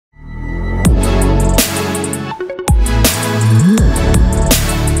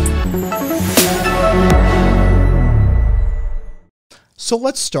So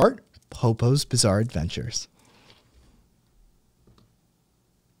let's start PoPo's Bizarre Adventures.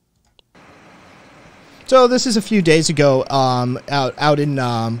 So this is a few days ago out in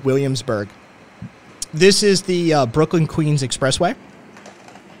Williamsburg. This is the Brooklyn-Queens Expressway.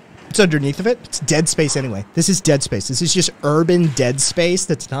 It's underneath of it. It's dead space anyway. This is dead space. This is just urban dead space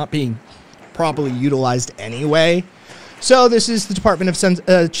that's not being properly utilized anyway. So this is the Department of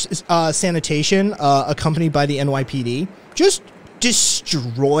Sanitation, accompanied by the NYPD, just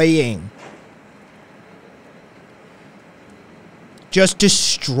destroying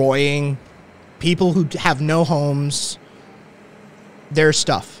people who have no homes, their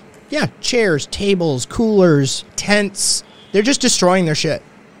stuff. Yeah, chairs, tables, coolers, tents. They're just destroying their shit.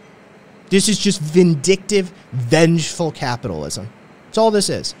 This is just vindictive, vengeful capitalism. That's all this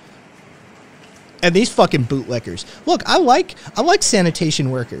is. And these fucking bootlickers. Look, I like sanitation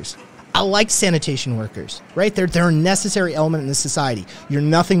workers. I like sanitation workers, right? They're a necessary element in this society. You're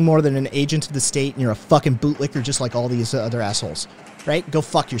nothing more than an agent of the state, and you're a fucking bootlicker just like all these other assholes, right? Go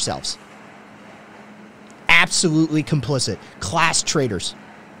fuck yourselves. Absolutely complicit. Class traitors.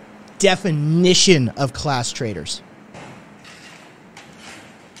 Definition of class traitors.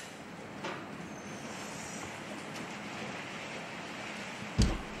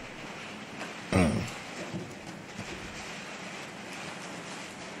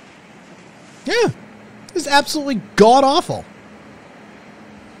 Yeah, this is absolutely god-awful.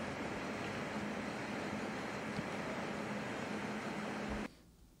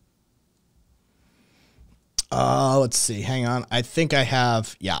 Let's see. Hang on. I think I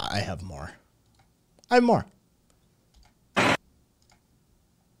have... Yeah, I have more. I have more. Let's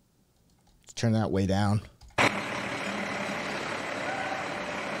turn that way down.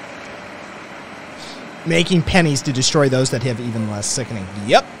 Making pennies to destroy those that have even less. Sickening.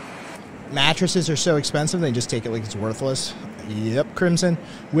 Yep. Mattresses are so expensive, they just take it like it's worthless. Yep, Crimson.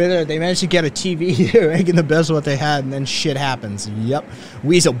 Whether they managed to get a TV, making the best of what they had, and then shit happens. Yep.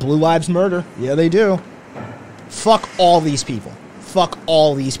 Weasel, Blue Lives Murder. Yeah, they do. Fuck all these people. Fuck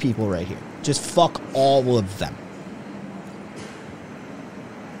all these people right here. Just fuck all of them.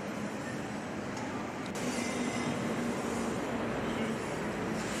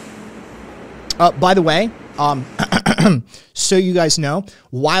 By the way, so you guys know,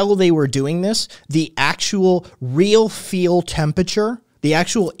 while they were doing this, the actual real feel temperature, the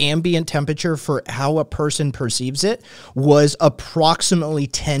actual ambient temperature for how a person perceives it was approximately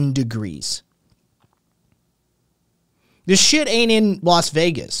 10 degrees. This shit ain't in Las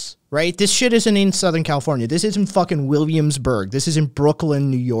Vegas, right? This shit isn't in Southern California. This isn't fucking Williamsburg. This is in Brooklyn,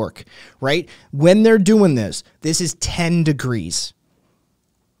 New York, right? When they're doing this, this is 10 degrees.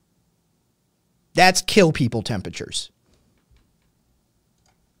 That's kill people temperatures.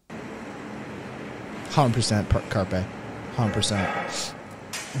 100% Carpe. 100%.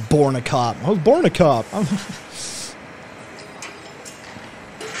 Born a cop. I was born a cop.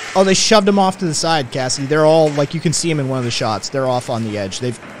 Oh, they shoved him off to the side, Cassie. They're all, like, you can see him in one of the shots. They're off on the edge.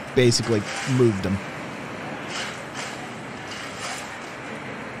 They've basically moved him.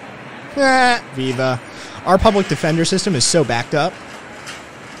 Viva. Our public defender system is so backed up.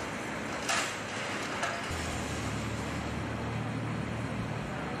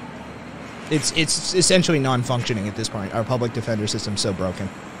 It's essentially non-functioning at this point. Our public defender system's so broken.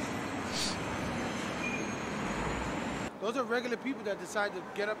 Those are regular people that decide to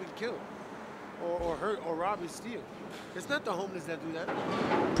get up and kill, or hurt, or rob and steal. It's not the homeless that do that.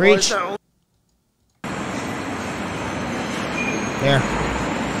 Preach. There.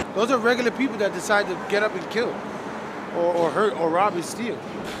 Those are regular people that decide to get up and kill, or hurt, or rob and steal.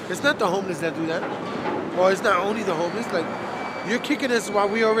 It's not the homeless that do that. Or it's not only the homeless. Like, you're kicking us while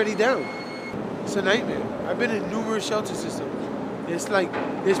we're already down. It's a nightmare. I've been in numerous shelter systems. It's like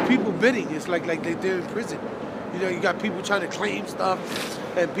there's people bidding. It's like they're in prison. You know, you got people trying to claim stuff,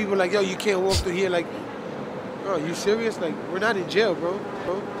 and people like, yo, you can't walk through here. Like, oh, you serious? Like, we're not in jail, bro.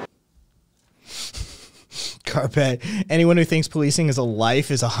 Carpet. Anyone who thinks policing is a life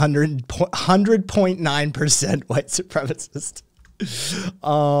is 100.9% white supremacist.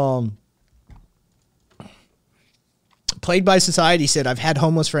 Plagued by Society said, I've had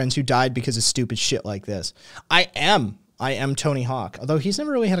homeless friends who died because of stupid shit like this. I am Tony Hawk, although he's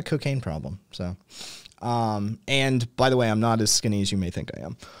never really had a cocaine problem. So, and by the way, I'm not as skinny as you may think I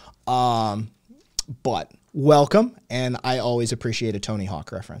am. But welcome. And I always appreciate a Tony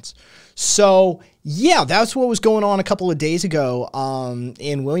Hawk reference. So yeah, that's what was going on a couple of days ago,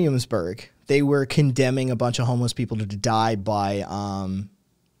 in Williamsburg. They were condemning a bunch of homeless people to die by,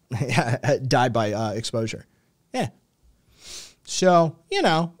 exposure. Yeah. So, you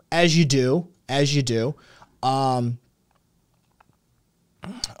know, as you do,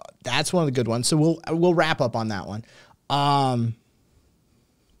 That's one of the good ones. So we'll wrap up on that one.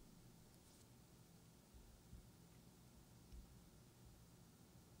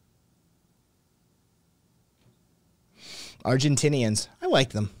 Argentinians. I like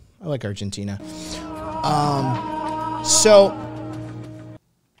them. I like Argentina. So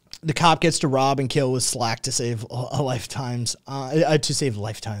the cop gets to rob and kill with slack to save lifetimes.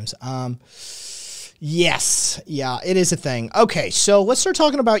 Yes. Yeah, it is a thing. Okay, so let's start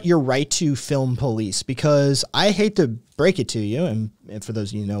talking about your right to film police, because I hate to break it to you, and for those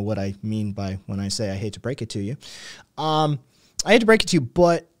of you who know what I mean by when I say I hate to break it to you, I hate to break it to you,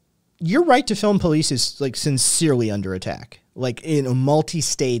 but your right to film police is like sincerely under attack, like in a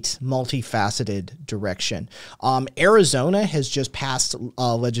multi-state, multifaceted direction. Arizona has just passed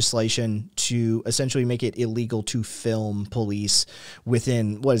legislation to essentially make it illegal to film police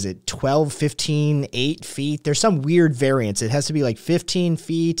within, 12, 15, 8 feet. There's some weird variance. It has to be like 15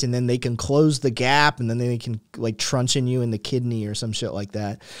 feet, and then they can close the gap, and then they can like truncheon you in the kidney or some shit like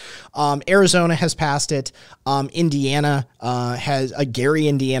that. Arizona has passed it. Indiana Gary,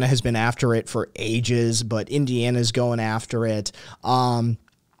 Indiana has been after it for ages, but Indiana's going after it.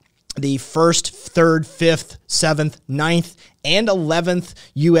 The 1st, 3rd, 5th, 7th, 9th, and 11th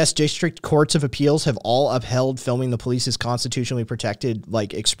U.S. District Courts of Appeals have all upheld filming the police as constitutionally protected,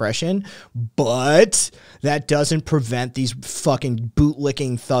 like, expression, but that doesn't prevent these fucking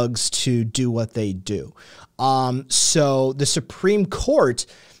bootlicking thugs to do what they do. So the Supreme Court,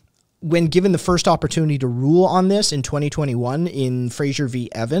 when given the first opportunity to rule on this in 2021 in Fraser v.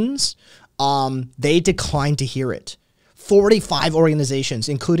 Evans, they declined to hear it. 45 organizations,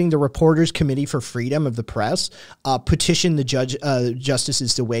 including the Reporters Committee for Freedom of the Press, petitioned the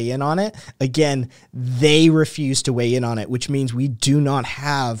justices to weigh in on it. Again, they refused to weigh in on it, which means we do not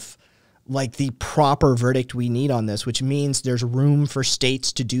have like the proper verdict we need on this, which means there's room for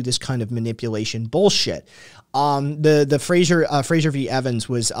states to do this kind of manipulation bullshit. The Fraser v. Evans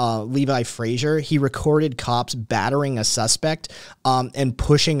was Levi Fraser. He recorded cops battering a suspect and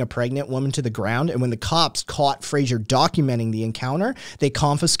pushing a pregnant woman to the ground. And when the cops caught Fraser documenting the encounter, they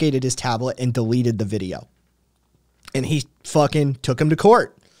confiscated his tablet and deleted the video. And he fucking took him to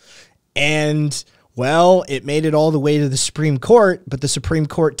court. And well, it made it all the way to the Supreme Court, but the Supreme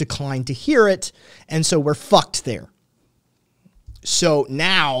Court declined to hear it, and so we're fucked there. So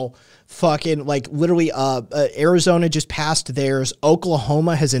now, fucking, like, literally, Arizona just passed theirs.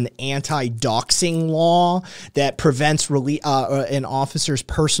 Oklahoma has an anti-doxing law that prevents an officer's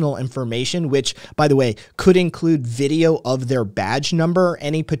personal information, which, by the way, could include video of their badge number,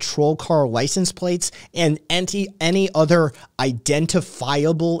 any patrol car license plates, and any other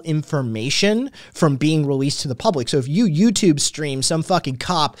identifiable information from being released to the public. So if you YouTube stream some fucking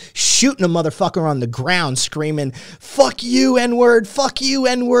cop shooting a motherfucker on the ground screaming, "Fuck you, N-word, fuck you,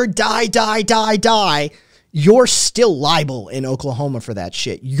 N-word, die, die, die, die," you're still liable in Oklahoma for that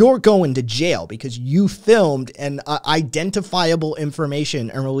shit. You're going to jail because you filmed an identifiable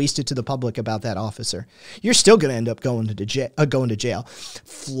information and released it to the public about that officer. You're still going to end up going to jail.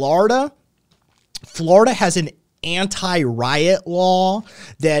 Florida has an anti-riot law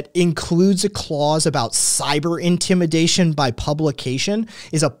that includes a clause about cyber intimidation by publication.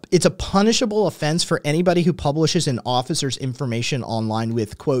 It's a punishable offense for anybody who publishes an officer's information online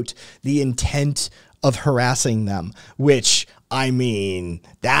with, quote, the intent of harassing them, which, I mean,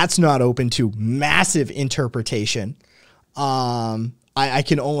 that's not open to massive interpretation. I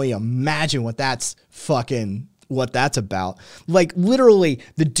can only imagine what that's about. Like, literally,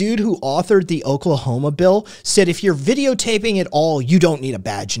 the dude who authored the Oklahoma bill said if you're videotaping at all, you don't need a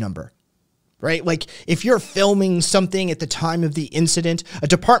badge number, right? Like, if you're filming something at the time of the incident, a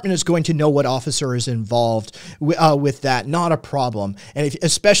department is going to know what officer is involved with that, not a problem. And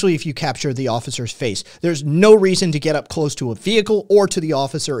especially if you capture the officer's face, there's no reason to get up close to a vehicle or to the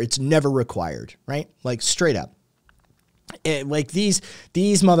officer. It's never required, right? Like, straight up. Like, these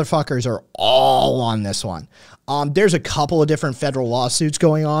motherfuckers are all on this one. There's a couple of different federal lawsuits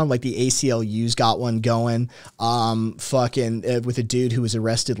going on. Like, the ACLU's got one going, with a dude who was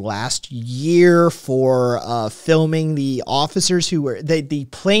arrested last year for filming the officers who were the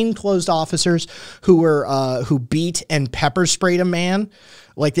plainclothes officers who beat and pepper sprayed a man.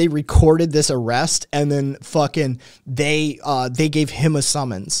 Like, they recorded this arrest, and then they gave him a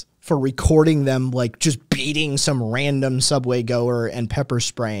summons for recording them, like, just beating some random subway goer and pepper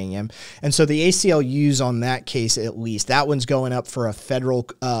spraying him. And so the ACLU's on that case, at least. That one's going up for a federal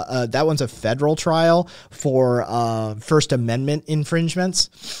trial for First Amendment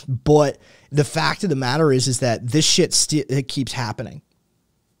infringements. But the fact of the matter is that this shit it keeps happening.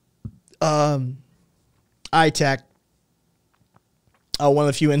 iTech. One of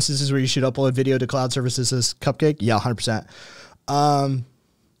the few instances where you should upload video to cloud services is Cupcake. Yeah, 100%.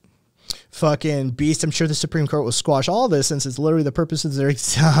 Fucking Beast. I'm sure the Supreme Court will squash all this since it's literally the purpose of their.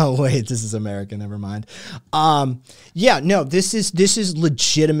 Oh wait, this is America. Never mind. Yeah, no. This is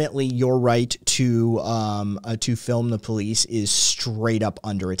legitimately your right to film the police is straight up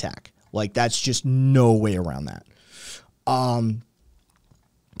under attack. Like that's just no way around that.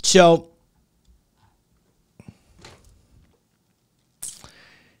 So.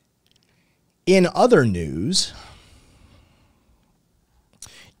 In other news,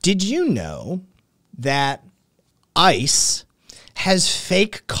 did you know that ICE has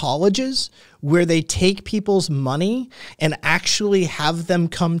fake colleges where they take people's money and actually have them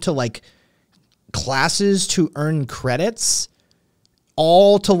come to like classes to earn credits?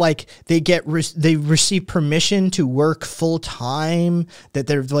 All to like they receive permission to work full time, that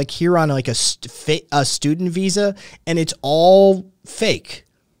they're like here on like a student visa, and it's all fake.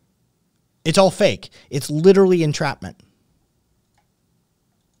 It's all fake. It's literally entrapment.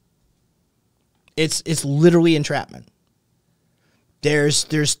 It's literally entrapment.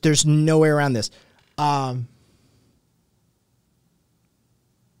 There's no way around this.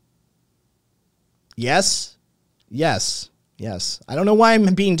 Yes. I don't know why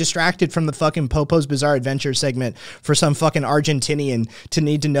I'm being distracted from the fucking PoPo's Bizarre Adventure segment for some fucking Argentinian to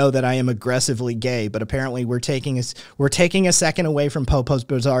need to know that I am aggressively gay, but apparently we're taking a second away from PoPo's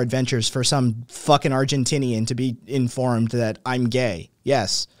Bizarre Adventures for some fucking Argentinian to be informed that I'm gay.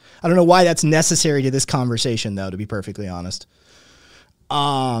 Yes. I don't know why that's necessary to this conversation though, to be perfectly honest.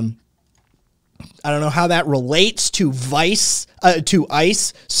 I don't know how that relates to ICE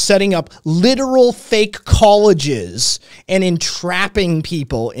setting up literal fake colleges and entrapping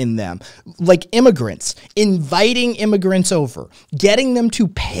people in them, like immigrants, inviting immigrants over, getting them to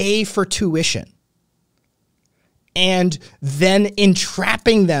pay for tuition, and then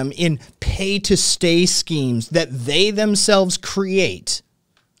entrapping them in pay-to-stay schemes that they themselves create,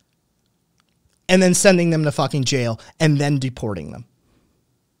 and then sending them to fucking jail and then deporting them.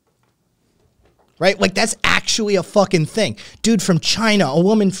 Right? Like, that's actually a fucking thing. Dude from China, a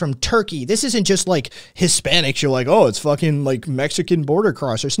woman from Turkey. This isn't just, like, Hispanics. You're like, oh, it's fucking, like, Mexican border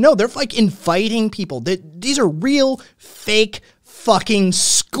crossers. No, they're, like, inviting people. These are real, fake, fucking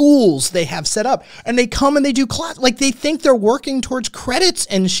schools they have set up. And they come and they do class. Like, they think they're working towards credits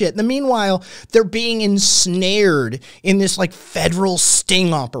and shit. In the meanwhile, they're being ensnared in this, like, federal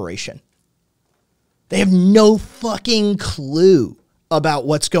sting operation. They have no fucking clue about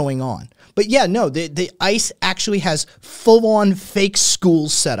what's going on. But yeah, no, the ICE actually has full-on fake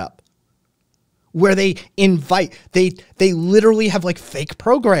schools set up where they invite, they literally have like fake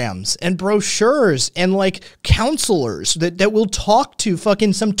programs and brochures and like counselors that will talk to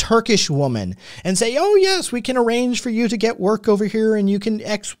fucking some Turkish woman and say, oh yes, we can arrange for you to get work over here and you can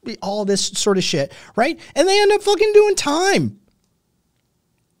all this sort of shit, right? And they end up fucking doing time.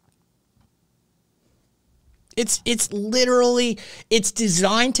 It's literally, it's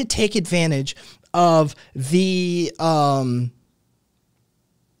designed to take advantage of the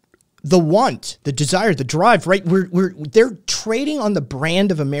want, the desire, the drive, right? They're trading on the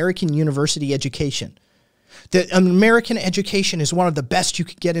brand of American university education. The American education is one of the best you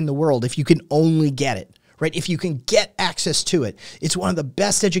could get in the world if you can only get it, right? If you can get access to it, it's one of the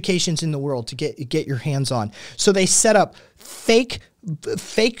best educations in the world to get your hands on. So they set up fake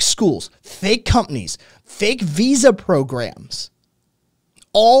schools, fake companies, fake visa programs,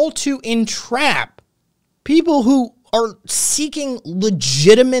 all to entrap people who are seeking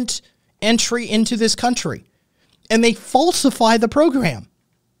legitimate entry into this country. And they falsify the program.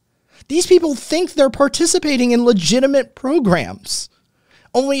 These people think they're participating in legitimate programs.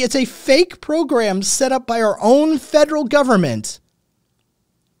 Only it's a fake program set up by our own federal government.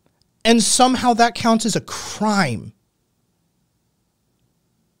 And somehow that counts as a crime.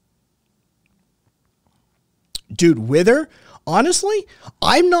 Dude, Wither, honestly,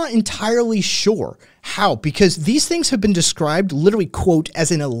 I'm not entirely sure how, because these things have been described literally, quote,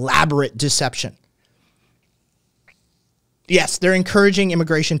 as an elaborate deception. Yes, they're encouraging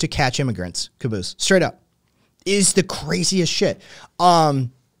immigration to catch immigrants, Caboose. Straight up. Is the craziest shit. Like,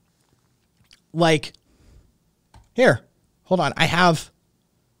 here, hold on. I have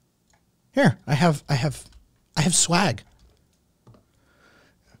swag.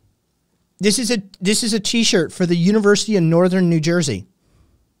 This is a t-shirt for the University of Northern New Jersey.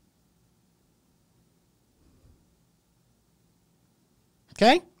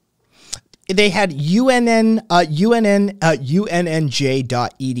 Okay? They had unnj.edu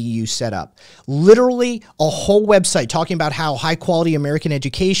set up. Literally a whole website talking about how high quality American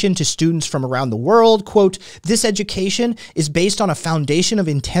education to students from around the world. Quote, this education is based on a foundation of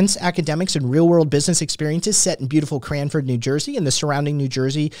intense academics and real world business experiences set in beautiful Cranford, New Jersey and the surrounding New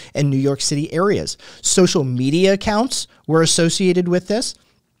Jersey and New York City areas. Social media accounts were associated with this.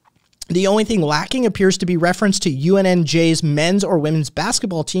 The only thing lacking appears to be reference to UNNJ's men's or women's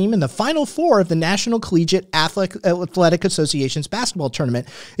basketball team in the Final Four of the National Collegiate Athletic Association's basketball tournament,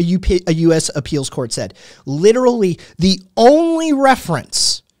 a U.S. appeals court said. Literally, the only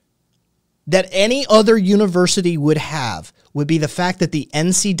reference that any other university would have would be the fact that the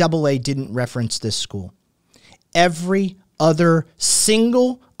NCAA didn't reference this school. Every other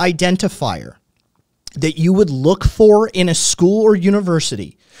single identifier that you would look for in a school or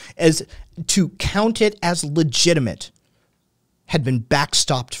university as to count it as legitimate had been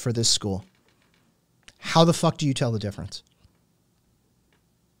backstopped for this school. How the fuck do you tell the difference?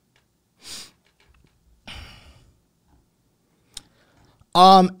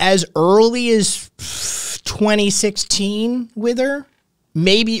 As early as 2016 with her,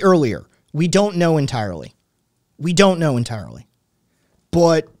 maybe earlier. We don't know entirely.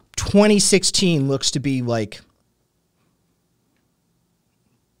 But 2016 looks to be like,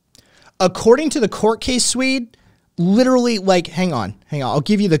 according to the court case, Swede, literally, like, hang on. I'll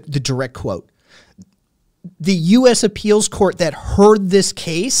give you the direct quote. The U.S. appeals court that heard this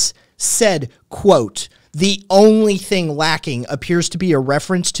case said, quote, the only thing lacking appears to be a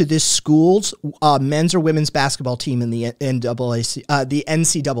reference to this school's men's or women's basketball team in the NCAA.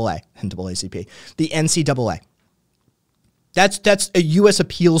 That's a U.S.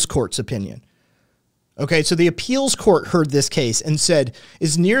 appeals court's opinion. Okay, so the appeals court heard this case and said,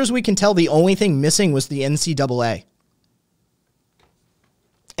 as near as we can tell, the only thing missing was the NCAA.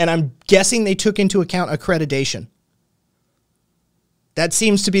 And I'm guessing they took into account accreditation. That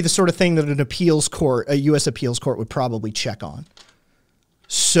seems to be the sort of thing that an appeals court, a U.S. appeals court, would probably check on.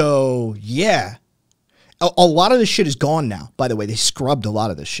 So, yeah. A lot of this shit is gone now, by the way. They scrubbed a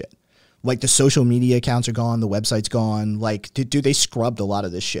lot of this shit. Like, the social media accounts are gone. The website's gone. Like, dude, they scrubbed a lot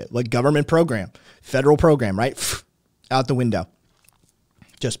of this shit. Like, government program, federal program, right? Out the window.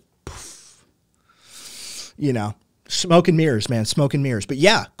 Just, you know, smoke and mirrors, man, smoke and mirrors. But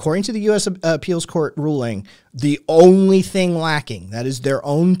yeah, according to the U.S. appeals court ruling, the only thing lacking, that is their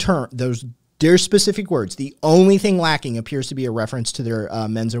own term, their specific words, the only thing lacking appears to be a reference to their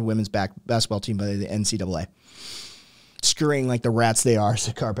men's or women's basketball team by the NCAA. Scurrying like the rats they are,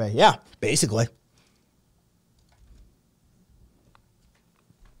 said Carpe. Yeah, basically.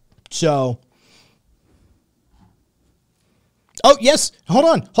 So. Oh, yes. Hold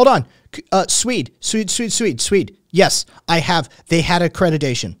on. Swede. Yes, I have. They had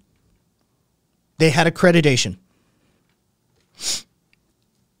accreditation.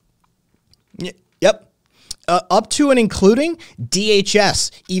 Yep. Up to and including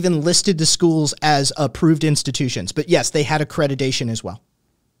DHS even listed the schools as approved institutions. But yes, they had accreditation as well.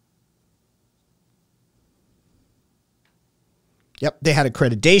 Yep, they had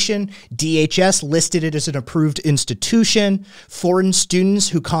accreditation. DHS listed it as an approved institution. Foreign students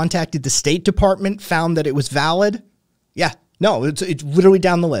who contacted the State Department found that it was valid. Yeah, no, it's literally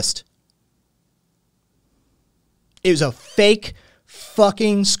down the list. It was a fake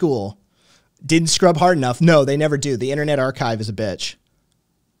fucking school. Didn't scrub hard enough. No, they never do. The Internet Archive is a bitch.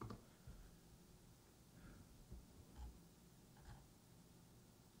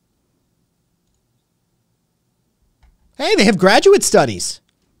 Hey, they have graduate studies.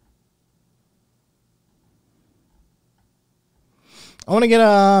 I want to get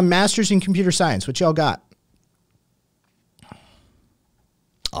a master's in computer science. What y'all got?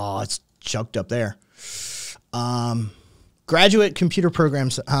 Oh, it's choked up there. Graduate computer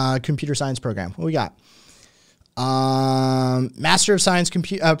programs, computer science program. What we got? Master of Science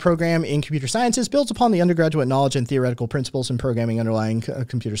program in computer sciences builds upon the undergraduate knowledge and theoretical principles in programming underlying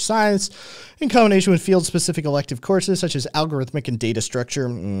computer science in combination with field-specific elective courses such as algorithmic and data structure.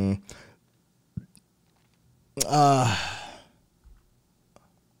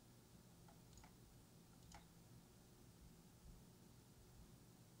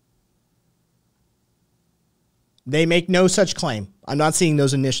 They make no such claim. I'm not seeing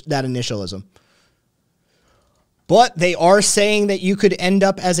that initialism. But they are saying that you could end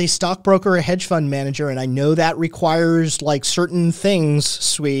up as a stockbroker or a hedge fund manager, and I know that requires, like, certain things,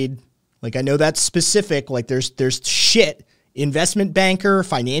 Swede. Like, I know that's specific. Like, there's shit. Investment banker,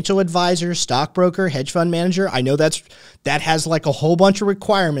 financial advisor, stockbroker, hedge fund manager. I know that has, like, a whole bunch of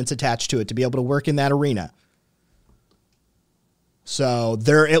requirements attached to it to be able to work in that arena. So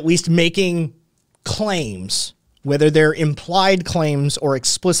they're at least making claims. Whether they're implied claims or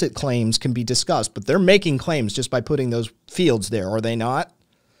explicit claims can be discussed, but they're making claims just by putting those fields there, are they not?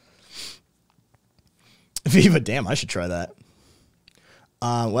 Viva, damn, I should try that.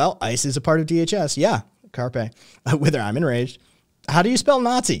 Well, ICE is a part of DHS. Yeah, Carpe. Whether I'm enraged. How do you spell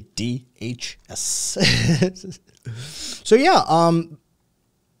Nazi? DHS. So yeah,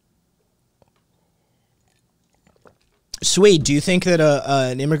 Swede, do you think that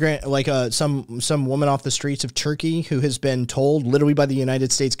an immigrant, like some woman off the streets of Turkey who has been told literally by the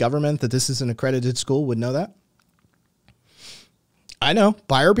United States government that this is an accredited school would know that? I know.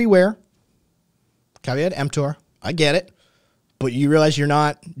 Buyer beware. Caveat emptor. I get it. But you realize you're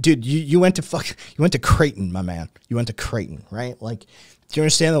not, dude, you went to Creighton, my man. You went to Creighton, right? Like, do you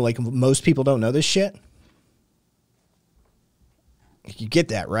understand that, like, most people don't know this shit? You get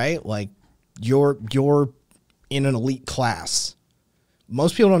that, right? Like, you're in an elite class.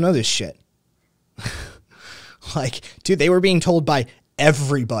 Most people don't know this shit. Like, dude, they were being told by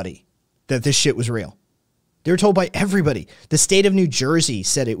everybody that this shit was real. They were told by everybody. The state of New Jersey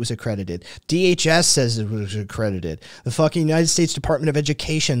said it was accredited. DHS says it was accredited. The fucking United States Department of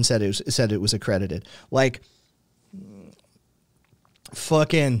Education said it was accredited. Like,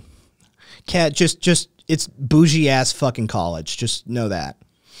 fucking cat, just it's bougie ass fucking college. Just know that.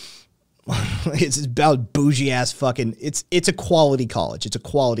 It's about bougie ass fucking. It's a quality college. It's a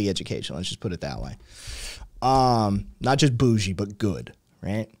quality education. Let's just put it that way. Not just bougie, but good,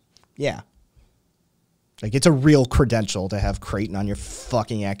 right? Yeah. Like, it's a real credential to have Creighton on your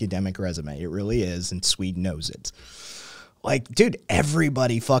fucking academic resume. It really is, and Sweden knows it. Like, dude,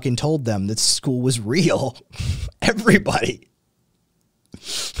 everybody fucking told them that school was real. Everybody.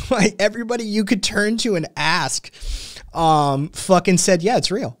 Like, everybody you could turn to and ask fucking said, yeah, it's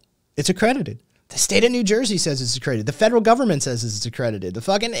real. It's accredited. The state of New Jersey says it's accredited. The federal government says it's accredited. The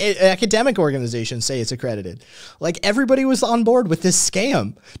fucking academic organizations say it's accredited. Like, everybody was on board with this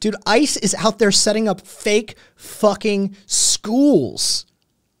scam. Dude, ICE is out there setting up fake fucking schools.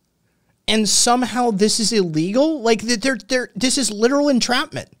 And somehow this is illegal? Like, this is literal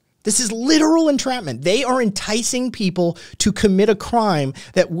entrapment. This is literal entrapment. They are enticing people to commit a crime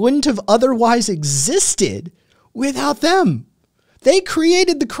that wouldn't have otherwise existed without them. They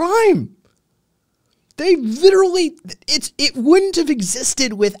created the crime. They literally, it wouldn't have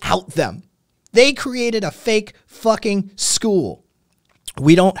existed without them. They created a fake fucking school.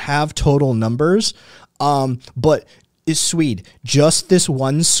 We don't have total numbers, but is Swede, just this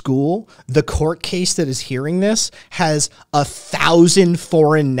one school, the court case that is hearing this has 1,000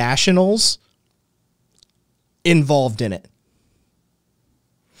 foreign nationals involved in it.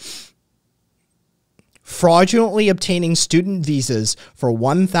 Fraudulently obtaining student visas for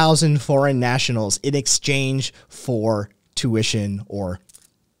 1,000 foreign nationals in exchange for tuition or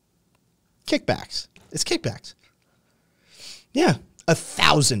kickbacks. It's kickbacks. Yeah,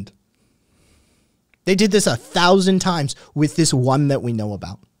 1,000. They did this 1,000 times with this one that we know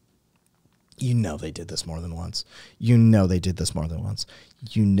about. You know they did this more than once. You know they did this more than once.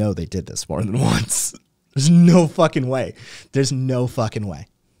 You know they did this more than once. There's no fucking way. There's no fucking way.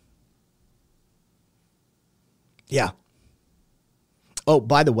 Yeah. Oh,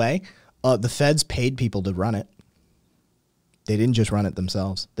 by the way, the feds paid people to run it. They didn't just run it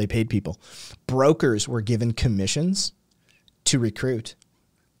themselves. They paid people. Brokers were given commissions to recruit.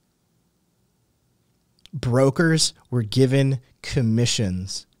 Brokers were given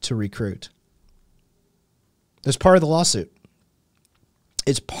commissions to recruit. That's part of the lawsuit.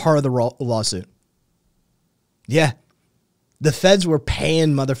 It's part of the lawsuit. Yeah. The feds were paying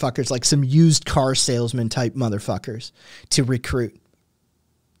motherfuckers like some used car salesman type motherfuckers to recruit.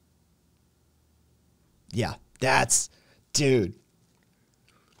 Yeah, dude.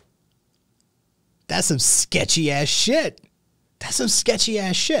 That's some sketchy ass shit. That's some sketchy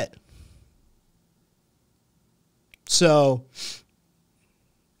ass shit. So,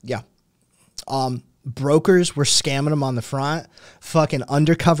 yeah. Brokers were scamming them on the front. Fucking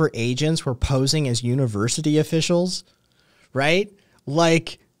undercover agents were posing as university officials. Right?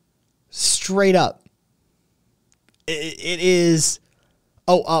 Like, straight up. It is.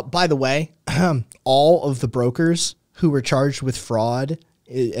 Oh, by the way, all of the brokers who were charged with fraud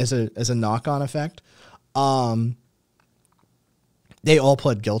as a knock-on effect, they all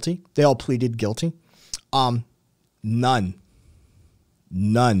pled guilty. They all pleaded guilty. None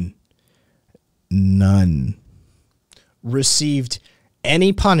received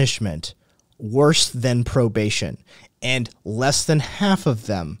any punishment worse than probation. And less than half of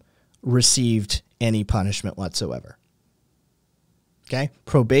them received any punishment whatsoever. Okay?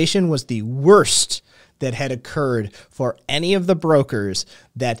 Probation was the worst that had occurred for any of the brokers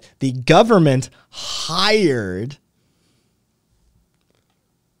that the government hired.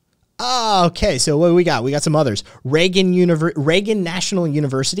 Oh, okay, so what do we got? We got some others. Reagan National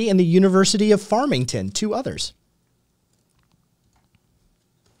University and the University of Farmington, 2 others.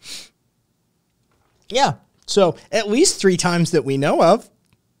 Yeah, so at least 3 times that we know of.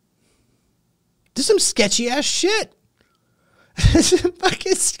 There's some sketchy ass shit. Some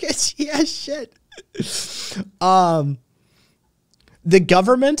fucking sketchy ass shit. The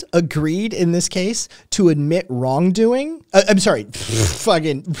government agreed in this case to admit wrongdoing. I'm sorry,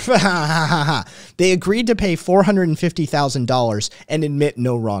 fucking. They agreed to pay $450,000 and admit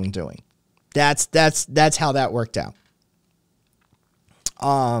no wrongdoing. That's how that worked out.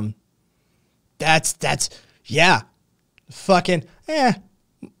 Yeah, fucking.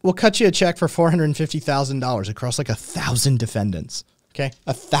 We'll cut you a check for $450,000 across like 1,000 defendants. Okay,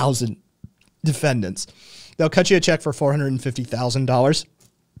 1,000 defendants. They'll cut you a check for $450,000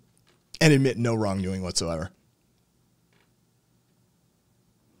 and admit no wrongdoing whatsoever.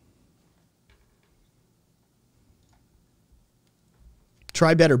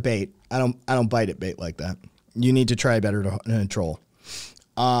 Try better bait. I don't bite at bait like that. You need to try better to troll.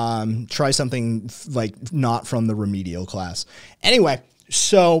 Try something like not from the remedial class. Anyway,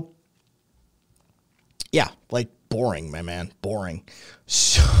 so yeah, like boring, my man, boring.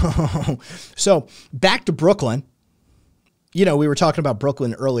 So back to Brooklyn. You know, we were talking about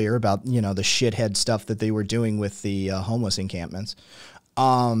Brooklyn earlier about, you know, the shithead stuff that they were doing with the homeless encampments.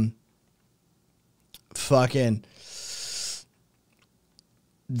 Brooklyn,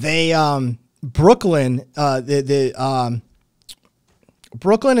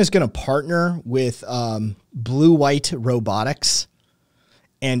 Brooklyn is going to partner with Blue White Robotics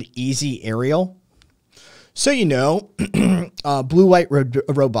and Easy Aerial. So, you know, Blue White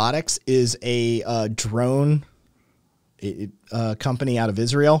Robotics is a drone company out of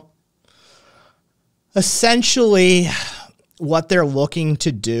Israel. Essentially, what they're looking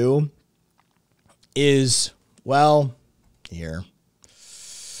to do is, well, here.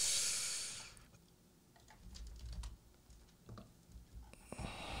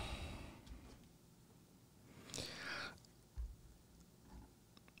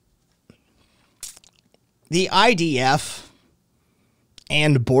 The IDF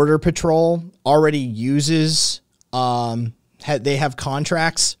and Border Patrol already uses, they have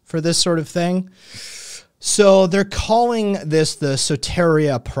contracts for this sort of thing. So they're calling this the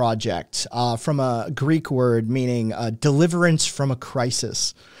Soteria Project, from a Greek word meaning deliverance from a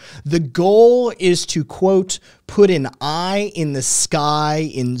crisis. The goal is to, quote, put an eye in the sky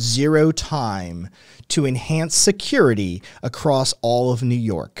in 0 time to enhance security across all of New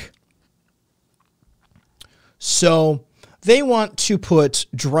York. So they want to put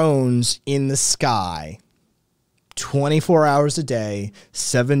drones in the sky 24 hours a day,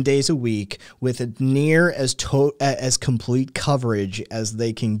 7 days a week, with a near as complete coverage as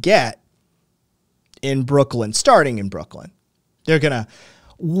they can get in Brooklyn, starting in Brooklyn.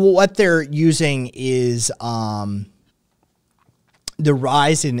 What they're using is the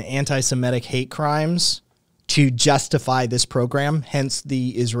rise in anti-Semitic hate crimes to justify this program, hence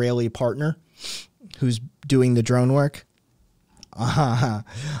the Israeli partner who's doing the drone work.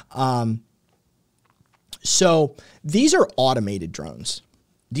 So these are automated drones.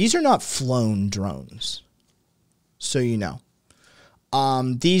 These are not flown drones. So you know.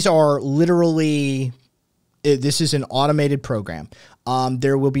 These are literally, this is an automated program.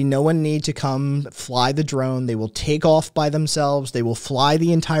 There will be no one need to come fly the drone. They will take off by themselves. They will fly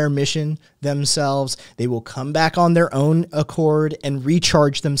the entire mission themselves. They will come back on their own accord and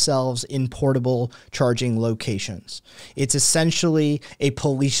recharge themselves in portable charging locations. It's essentially a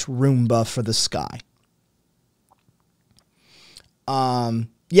police Roomba for the sky.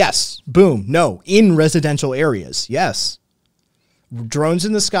 Yes. Boom. No. In residential areas. Yes. Drones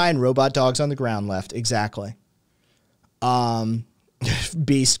in the sky and robot dogs on the ground left. Exactly.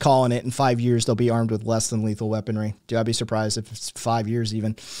 Beast calling it in 5 years they'll be armed with less than lethal weaponry. Do I be surprised if it's 5 years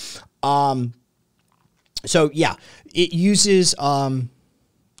even? So yeah, it uses, so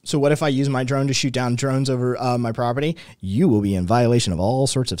what if I use my drone to shoot down drones over my property? You will be in violation of all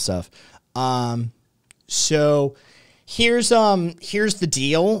sorts of stuff. So here's the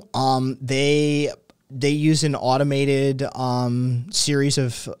deal. They use an automated series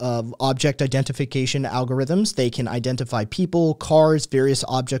of object identification algorithms. They can identify people, cars, various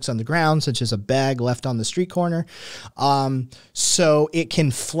objects on the ground, such as a bag left on the street corner. So it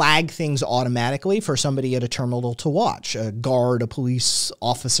can flag things automatically for somebody at a terminal to watch. A guard, a police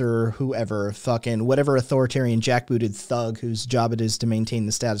officer, whoever, fucking whatever authoritarian jackbooted thug whose job it is to maintain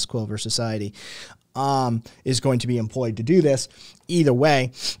the status quo of our society. is going to be employed to do this. Either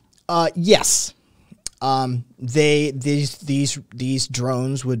way, yes. These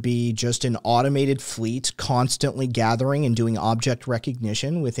drones would be just an automated fleet constantly gathering and doing object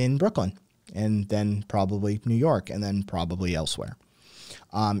recognition within Brooklyn, and then probably New York, and then probably elsewhere,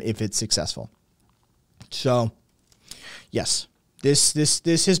 if it's successful. So, yes, this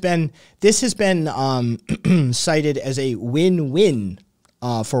has been cited as a win-win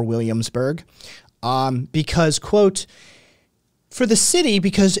for Williamsburg, because, quote, for the city,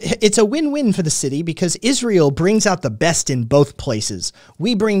 because it's a win-win for the city because Israel brings out the best in both places.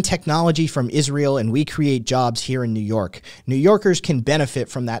 We bring technology from Israel and we create jobs here in New York. New Yorkers can benefit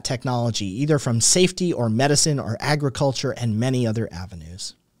from that technology, either from safety or medicine or agriculture and many other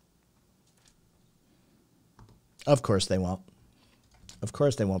avenues. Of course they won't. Of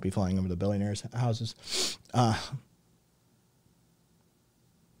course they won't be flying over the billionaires' houses.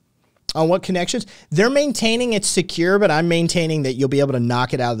 On what connections? They're maintaining it's secure, but I'm maintaining that you'll be able to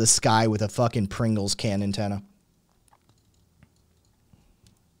knock it out of the sky with a fucking Pringles can antenna.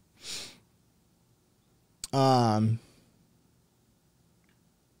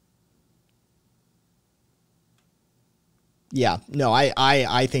 Yeah, no,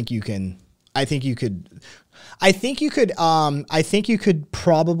 I think you can. I think you could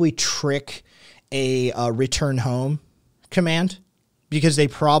probably trick a return home command. Because they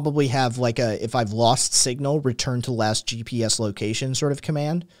probably have like a, if I've lost signal, return to last GPS location sort of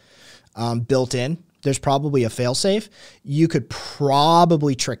command built in. There's probably a failsafe. You could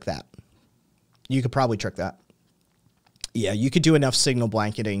probably trick that. You could probably trick that. Yeah, you could do enough signal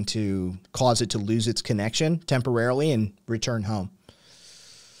blanketing to cause it to lose its connection temporarily and return home.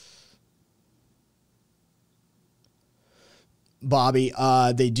 Bobby,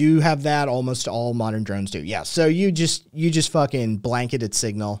 they do have that. Almost all modern drones do. Yeah, so you just fucking blanketed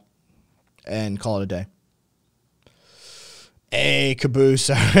signal and call it a day. Hey, caboose.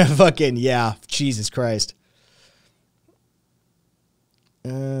 Fucking, yeah, Jesus Christ.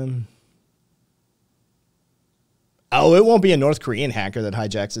 Oh, it won't be a North Korean hacker that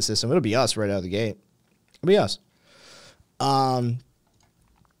hijacks the system. It'll be us right out of the gate. It'll be us.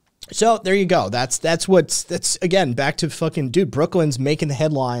 So there you go. That's again, back to fucking, dude, Brooklyn's making the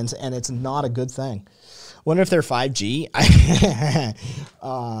headlines and it's not a good thing. Wonder if they're 5G.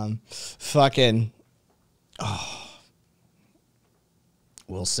 Fucking, oh,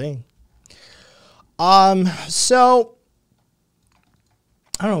 we'll see. So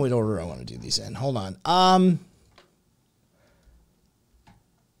I don't know what order I want to do these in. Hold on.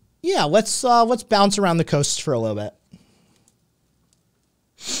 Yeah, let's bounce around the coasts for a little bit.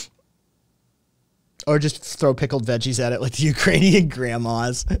 Or just throw pickled veggies at it like the Ukrainian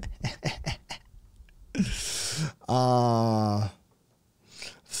grandmas.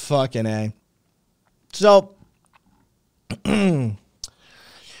 Fucking A. So,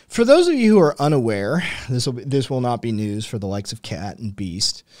 for those of you who are unaware, this will not be news for the likes of Cat and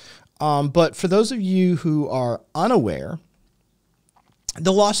Beast. But for those of you who are unaware,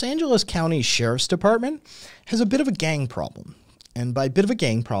 the Los Angeles County Sheriff's Department has a bit of a gang problem. And by bit of a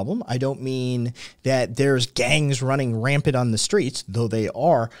gang problem, I don't mean that there's gangs running rampant on the streets, though they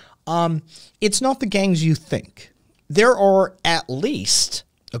are. It's not the gangs you think. There are at least,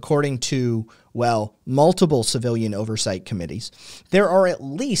 according to, well, multiple civilian oversight committees, there are at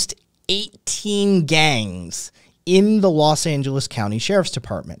least 18 gangs in the Los Angeles County Sheriff's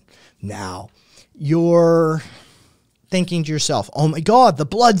Department. Now, you're thinking to yourself, oh my God, the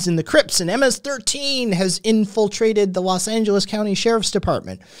Bloods and the Crips and MS-13 has infiltrated the Los Angeles County Sheriff's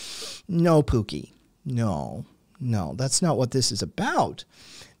Department. No, Pookie. No, that's not what this is about.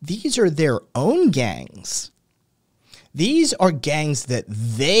 These are their own gangs. These are gangs that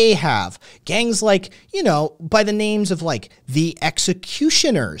they have. Gangs like, you know, by the names of like the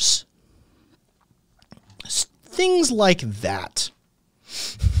Executioners. Things like that.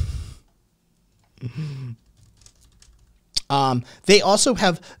 They also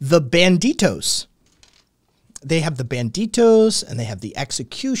have the Banditos. They have the Banditos and they have the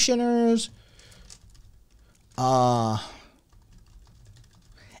Executioners.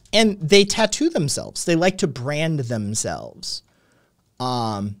 And they tattoo themselves. They like to brand themselves.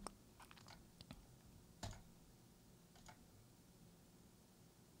 Let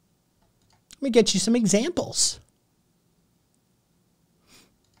me get you some examples.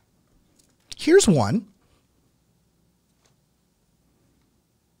 Here's one.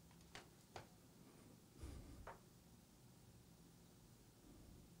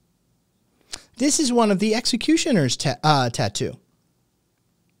 This is one of the Executioners tattoo.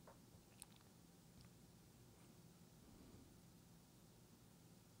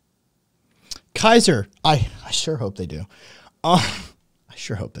 Kaiser, I sure hope they do. I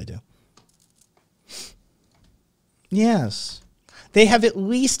sure hope they do. Yes. They have at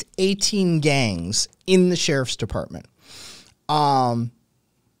least 18 gangs in the sheriff's department.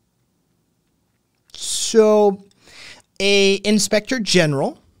 So a inspector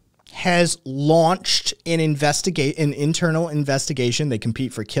general has launched an internal investigation. They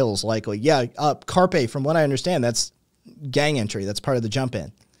compete for kills, likely. Yeah, Carpe, from what I understand, that's gang entry. That's part of the jump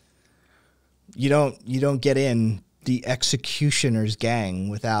in. You don't get in the executioner's gang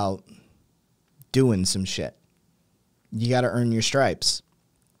without doing some shit. You got to earn your stripes.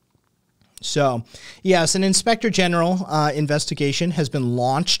 So, yes, an inspector general investigation has been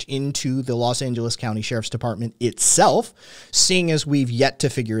launched into the Los Angeles County Sheriff's Department itself, seeing as we've yet to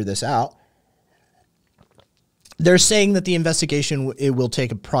figure this out. They're saying that the investigation it will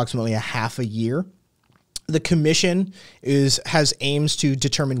take approximately a half a year. The commission has aims to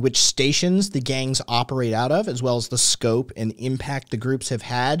determine which stations the gangs operate out of, as well as the scope and impact the groups have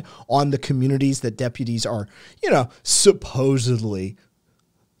had on the communities that deputies are, supposedly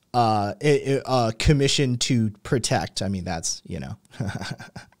commissioned to protect. I mean, that's,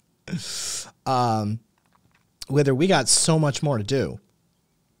 whether we got so much more to do.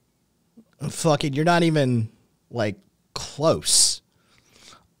 Fuck it, you're not even, close.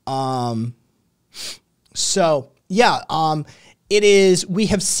 So, yeah, it is, we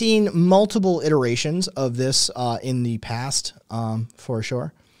have seen multiple iterations of this in the past, for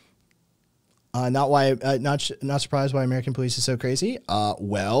sure. Not surprised why American police is so crazy.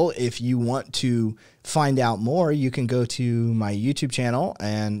 Well, if you want to find out more, you can go to my YouTube channel,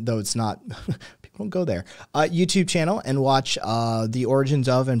 and though it's not, people don't go there, YouTube channel and watch the origins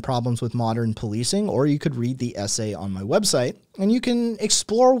of and problems with modern policing, or you could read the essay on my website, and you can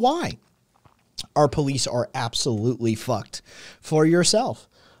explore why our police are absolutely fucked for yourself.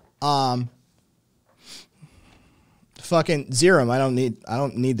 Fucking Zerum, I don't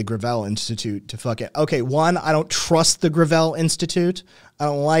need the Gravel Institute to fucking, okay, one, I don't trust the Gravel Institute. I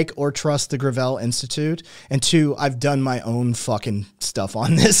don't like or trust the Gravel Institute. And two, I've done my own fucking stuff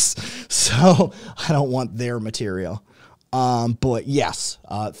on this, so I don't want their material. But yes,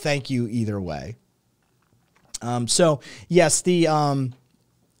 thank you either way. So yes, the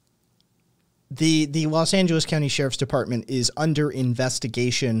Los Angeles County Sheriff's Department is under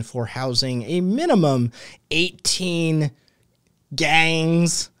investigation for housing a minimum 18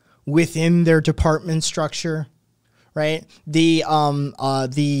 gangs within their department structure, right? one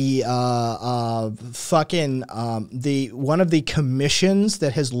of the commissions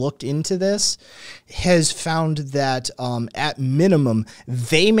that has looked into this has found that at minimum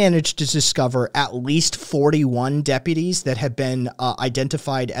they managed to discover at least 41 deputies that have been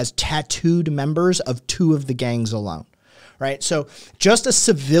identified as tattooed members of 2 of the gangs alone, right? So just a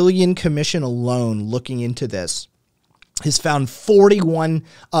civilian commission alone looking into this has found 41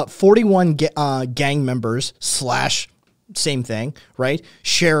 gang members / same thing, right?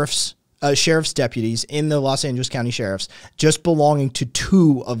 Sheriff's deputies in the Los Angeles County Sheriffs just belonging to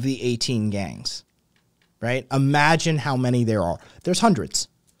 2 of the 18 gangs, right? Imagine how many there are. There's hundreds.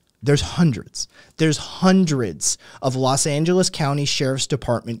 There's hundreds of Los Angeles County Sheriff's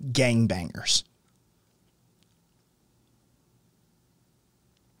Department gangbangers.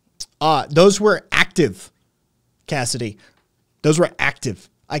 Those were active, Cassidy. Those were active.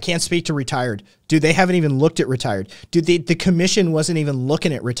 I can't speak to retired. Dude, they haven't even looked at retired. Dude, the commission wasn't even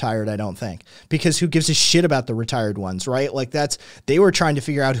looking at retired, I don't think. Because who gives a shit about the retired ones, right? They were trying to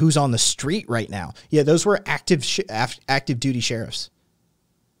figure out who's on the street right now. Yeah, those were active duty sheriffs.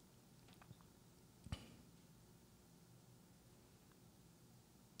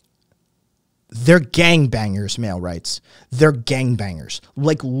 They're gangbangers, Male writes. They're gangbangers.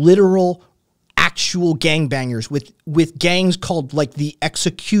 Like literal actual gangbangers with gangs called the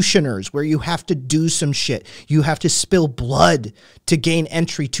executioners, where you have to do some shit. You have to spill blood to gain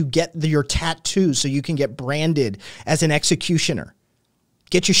entry to get your tattoo so you can get branded as an executioner.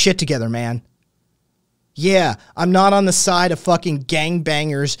 Get your shit together, man. Yeah, I'm not on the side of fucking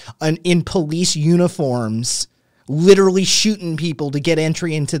gangbangers in police uniforms literally shooting people to get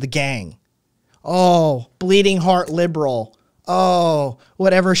entry into the gang. Oh, bleeding heart liberal. Oh,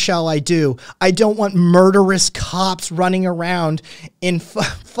 whatever shall I do? I don't want murderous cops running around and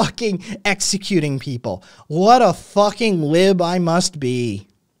fucking executing people. What a fucking lib I must be.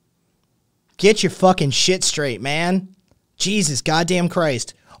 Get your fucking shit straight, man. Jesus goddamn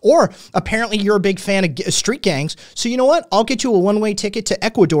Christ. Or apparently you're a big fan of street gangs. So you know what? I'll get you a one-way ticket to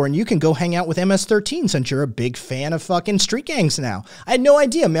Ecuador and you can go hang out with MS-13 since you're a big fan of fucking street gangs now. I had no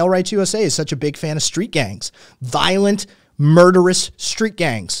idea Male Rights USA is such a big fan of street gangs. Violent, murderous street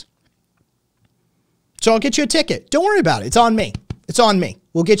gangs. So I'll get you a ticket. Don't worry about it. It's on me. It's on me.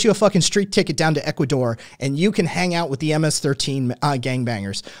 We'll get you a fucking street ticket down to Ecuador, and you can hang out with the MS-13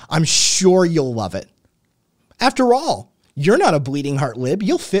 gangbangers. I'm sure you'll love it. After all, you're not a bleeding heart lib.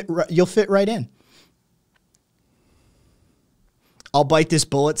 You'll fit right in. I'll bite this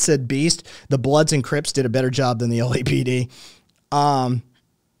bullet, said Beast. The Bloods and Crips did a better job than the LAPD.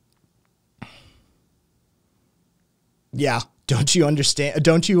 Yeah. Don't you understand?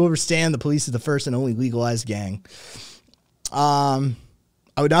 Don't you understand? The police is the first and only legalized gang. I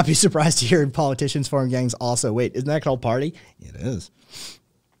would not be surprised to hear politicians form gangs also. Wait, isn't that called party? It is.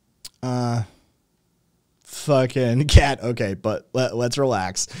 Fucking cat. Okay, but let's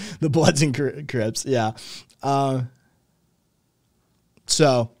relax. The Bloods and Crips. Yeah.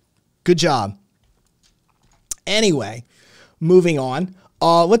 So, good job. Anyway, moving on.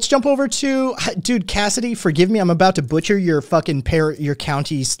 Let's jump over to, dude, Cassidy, forgive me. I'm about to butcher your fucking your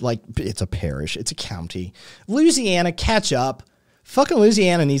county's, like, it's a parish. It's a county. Louisiana, catch up. Fucking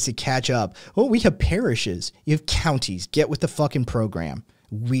Louisiana needs to catch up. Oh, we have parishes. You have counties. Get with the fucking program.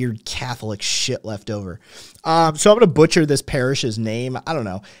 Weird Catholic shit left over. So I'm going to butcher this parish's name. I don't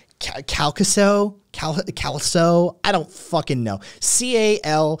know. Calcaso? Calcaso? I don't fucking know. Calcasieu,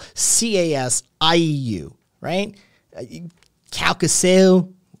 right?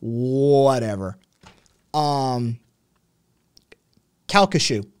 Calcaso, whatever.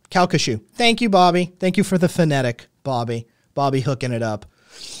 Calcasieu. Thank you, Bobby. Thank you for the phonetic, Bobby. Bobby hooking it up.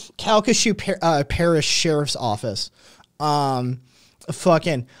 Calcasieu Parish Sheriff's Office.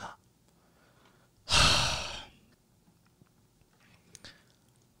 Fucking.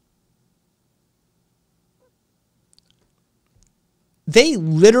 They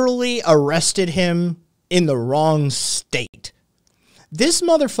literally arrested him in the wrong state. This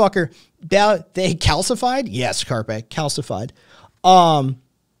motherfucker, they calcified? Yes, Carpe, calcified.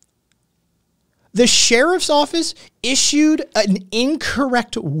 The sheriff's office issued an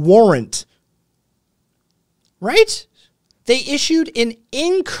incorrect warrant. Right? They issued an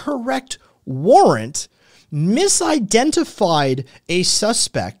incorrect warrant, misidentified a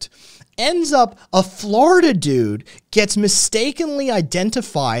suspect, ends up a Florida dude gets mistakenly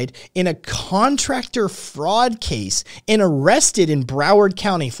identified in a contractor fraud case and arrested in Broward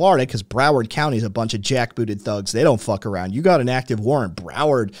County, Florida, because Broward County is a bunch of jackbooted thugs. They don't fuck around. You got an active warrant.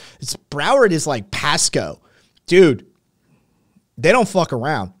 Broward is like Pasco. Dude, they don't fuck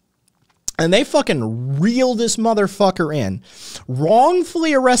around. And they fucking reel this motherfucker in,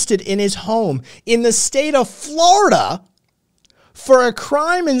 wrongfully arrested in his home in the state of Florida for a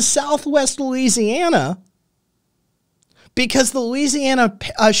crime in Southwest Louisiana, because the Louisiana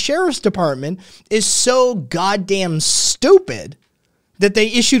Sheriff's Department is so goddamn stupid that they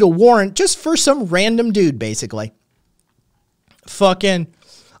issued a warrant just for some random dude, basically. Fucking,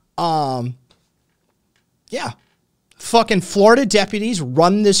 yeah. Fucking Florida deputies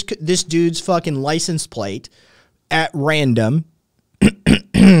run this dude's fucking license plate at random.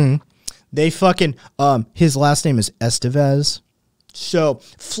 They fucking, his last name is Estevez. So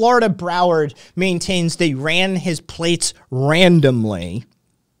Florida Broward maintains they ran his plates randomly.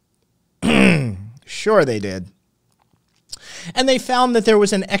 Sure they did. And they found that there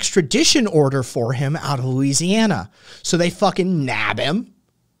was an extradition order for him out of Louisiana. So they fucking nab him.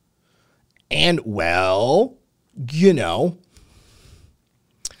 And, well, you know,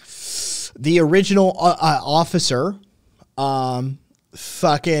 the original officer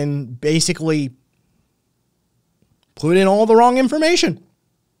fucking basically put in all the wrong information.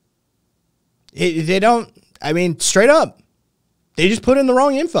 They don't, I mean, straight up, they just put in the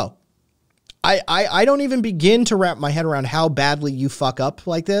wrong info. I don't even begin to wrap my head around how badly you fuck up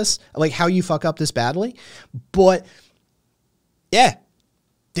like this, like how you fuck up this badly. But yeah,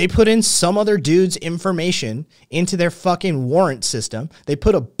 they put in some other dude's information into their fucking warrant system. They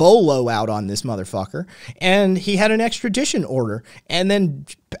put a bolo out on this motherfucker, and he had an extradition order. And then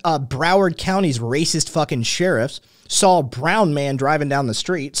Broward County's racist fucking sheriffs saw a brown man driving down the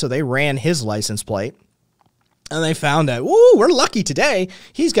street, so they ran his license plate. And they found out, ooh, we're lucky today.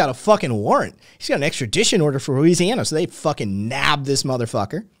 He's got a fucking warrant. He's got an extradition order for Louisiana, so they fucking nabbed this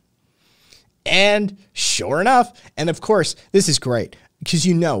motherfucker. And sure enough, and of course, this is great. Because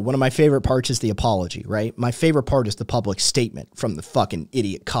you know, one of my favorite parts is the apology, right? My favorite part is the public statement from the fucking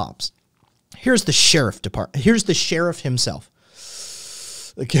idiot cops. Here's the sheriff department. Here's the sheriff himself.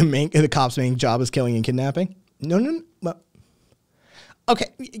 The cop's main job is killing and kidnapping. No. Well, okay,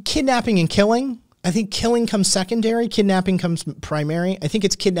 kidnapping and killing. I think killing comes secondary. Kidnapping comes primary. I think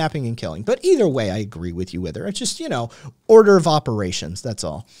it's kidnapping and killing. But either way, I agree with you with her. It's just, you know, order of operations. That's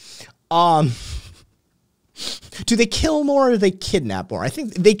all. Do they kill more or do they kidnap more? I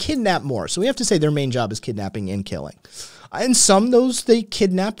think they kidnap more. So we have to say their main job is kidnapping and killing. And some, those they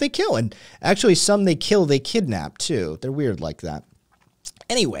kidnap, they kill. And actually some they kill, they kidnap too. They're weird like that.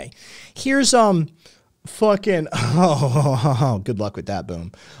 Anyway, here's fucking good luck with that,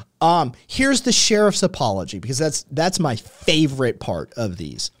 Boom. Here's the sheriff's apology, because that's my favorite part of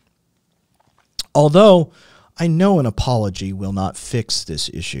these. Although I know an apology will not fix this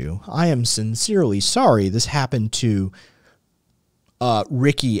issue, I am sincerely sorry this happened to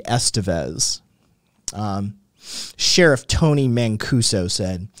Ricky Estevez. Sheriff Tony Mancuso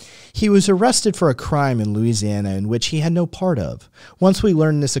said, he was arrested for a crime in Louisiana in which he had no part of. Once we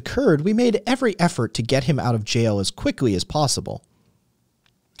learned this occurred, we made every effort to get him out of jail as quickly as possible.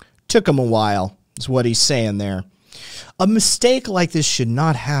 Took him a while, is what he's saying there. A mistake like this should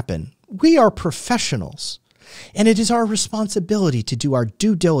not happen. We are professionals, and it is our responsibility to do our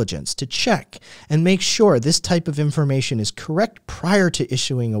due diligence to check and make sure this type of information is correct prior to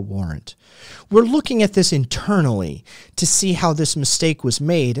issuing a warrant. We're looking at this internally to see how this mistake was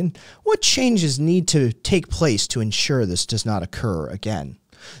made and what changes need to take place to ensure this does not occur again.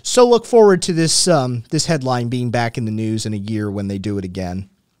 So look forward to this, this headline being back in the news in a year when they do it again.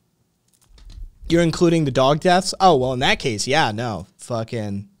 You're including the dog deaths? Oh, well, in that case, yeah, no,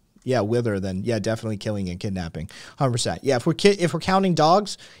 fucking... Yeah, Wither, then. Yeah, definitely killing and kidnapping. 100%. Yeah, if we're counting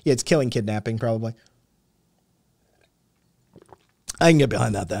dogs, yeah, it's killing, kidnapping, probably. I can get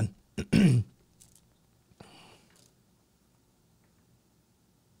behind that, then.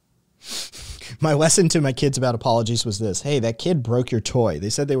 My lesson to my kids about apologies was this. Hey, that kid broke your toy.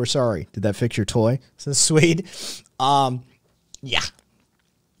 They said they were sorry. Did that fix your toy? So sweet. Yeah.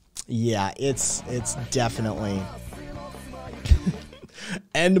 Yeah, it's definitely...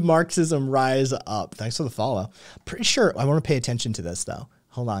 End Marxism, rise up. Thanks for the follow. Pretty sure I want to pay attention to this, though.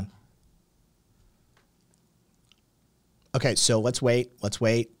 Hold on. Okay, so let's wait. Let's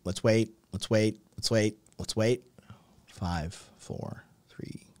wait. Let's wait. Let's wait. Let's wait. Let's wait. 5, 4,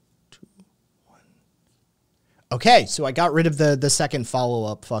 3, 2, 1. Okay, so I got rid of the second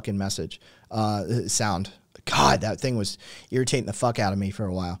follow-up fucking message sound. God, that thing was irritating the fuck out of me for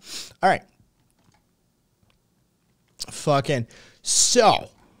a while. All right. Fucking... So,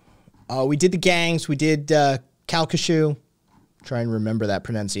 we did the gangs, we did Calcasieu. Try and remember that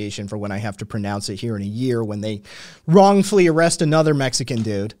pronunciation for when I have to pronounce it here in a year when they wrongfully arrest another Mexican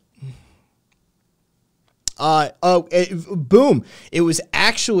dude. Boom. It was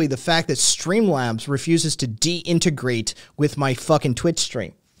actually the fact that Streamlabs refuses to deintegrate with my fucking Twitch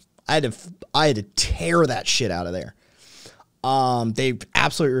stream. I had to tear that shit out of there. They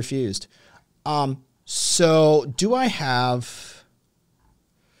absolutely refused. So do I have...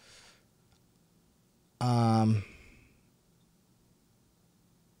 Oh,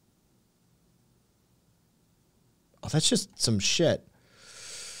 that's just some shit.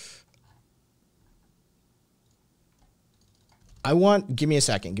 Give me a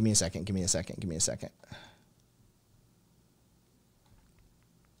second.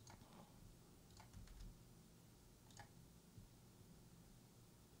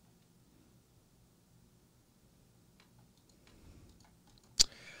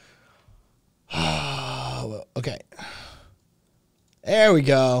 Okay. There we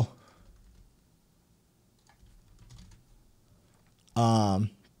go.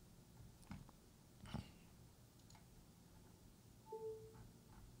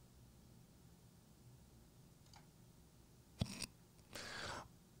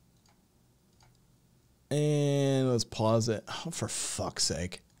 And let's pause it. Oh, for fuck's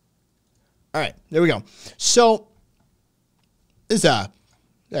sake. All right, there we go. So, this is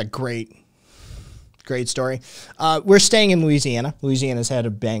a great story. We're staying in Louisiana. Louisiana's had a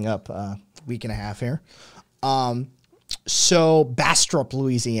bang up week and a half here. So Bastrop,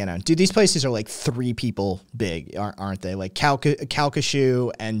 Louisiana. Dude, these places are like 3 people big, aren't they? Like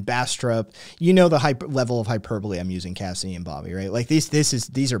Calcasieu and Bastrop. You know the level of hyperbole I'm using, Cassie and Bobby, right? Like these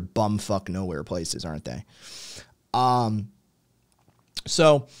are bumfuck nowhere places, aren't they?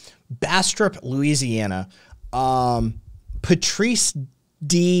 So Bastrop, Louisiana. Patrice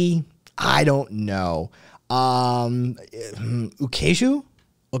D. I don't know. Ukeju?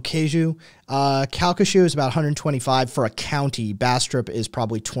 Calcasieu is about 125 for a county. Bastrop is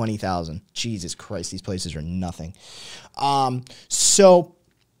probably 20,000. Jesus Christ, these places are nothing. So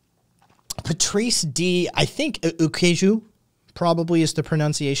Patrice D, I think Ukeju probably is the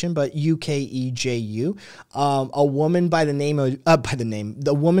pronunciation, but Ukeju. A woman by the name of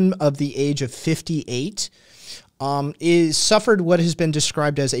the woman of the age of 58 is suffered what has been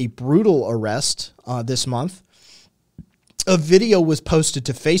described as a brutal arrest this month. A video was posted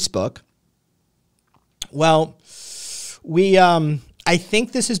to Facebook Well, I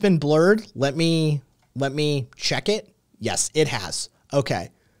think this has been blurred. Let me check it. Yes, it has. Okay.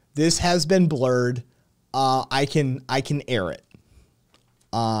 This has been blurred. I can air it.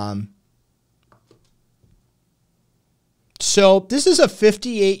 So this is a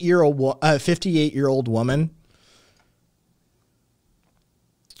 58-year-old woman.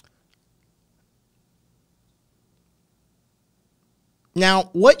 Now,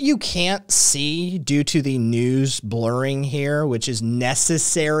 what you can't see due to the news blurring here, which is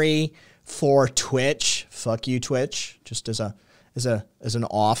necessary for Twitch, fuck you, Twitch, just as an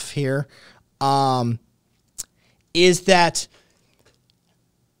off here, is that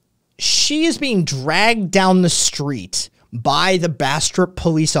she is being dragged down the street by the Bastrop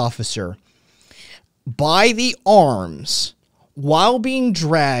police officer by the arms. While being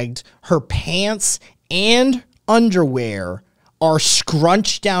dragged, her pants and underwear are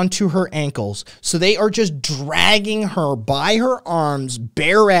scrunched down to her ankles. So they are just dragging her by her arms,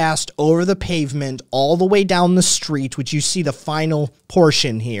 bare-assed over the pavement, all the way down the street, which you see the final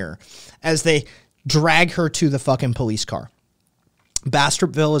portion here, as they drag her to the fucking police car.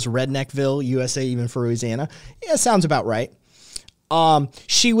 Bastropville is Redneckville, USA, even for Louisiana. Yeah, sounds about right.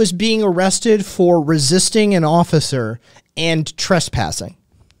 She was being arrested for resisting an officer and trespassing.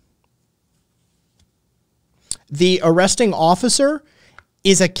 The arresting officer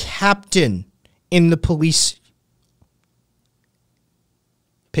is a captain in the police.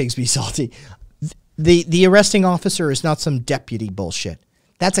 Pigs be salty. The arresting officer is not some deputy bullshit.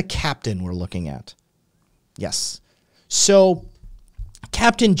 That's a captain we're looking at. Yes. So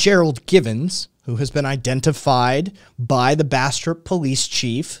Captain Gerald Givens, who has been identified by the Bastrop police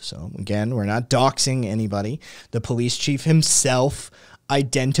chief. So again, we're not doxing anybody. The police chief himself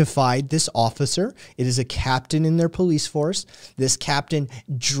identified this officer. It is a captain in their police force. This captain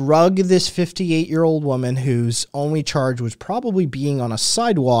drug this 58-year-old woman whose only charge was probably being on a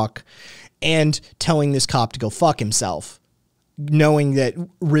sidewalk and telling this cop to go fuck himself, knowing that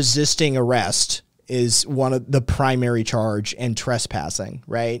resisting arrest is one of the primary charge and trespassing,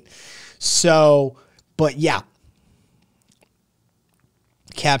 right? So, but yeah.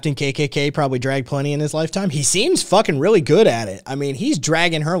 Captain KKK probably dragged plenty in his lifetime. He seems fucking really good at it. I mean, he's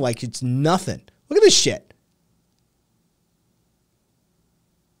dragging her like it's nothing. Look at this shit.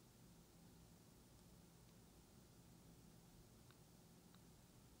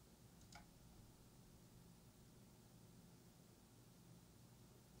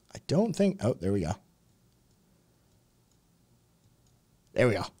 I don't think... Oh, there we go. There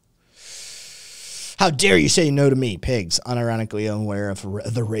we go. How dare you say no to me, pigs, unironically unaware of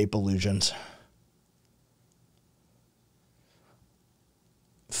the rape illusions.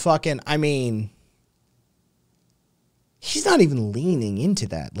 Fucking, I mean, he's not even leaning into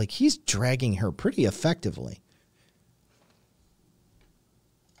that. Like, he's dragging her pretty effectively.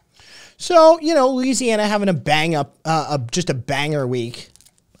 So, you know, Louisiana having a bang up, just a banger week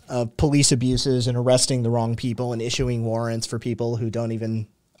of police abuses and arresting the wrong people and issuing warrants for people who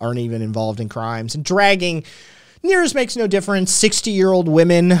aren't even involved in crimes, and dragging, near as makes no difference, 60-year-old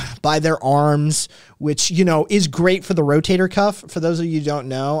women by their arms, which, you know, is great for the rotator cuff. For those of you who don't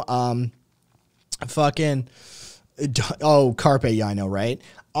know, carpe, yeah, I know, right?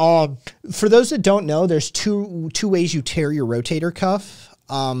 For those that don't know, there's two ways you tear your rotator cuff.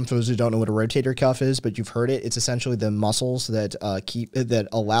 For those who don't know what a rotator cuff is, but you've heard it, it's essentially the muscles that that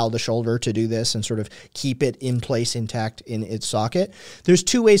allow the shoulder to do this and sort of keep it in place intact in its socket. There's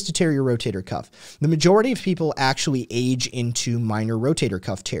two ways to tear your rotator cuff. The majority of people actually age into minor rotator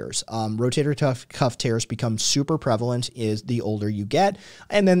cuff tears. Rotator cuff tears become super prevalent as the older you get,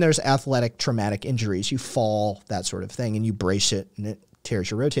 and then there's athletic traumatic injuries. You fall, that sort of thing, and you brace it, and it tears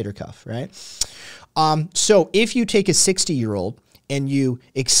your rotator cuff, right? So if you take a 60-year-old and you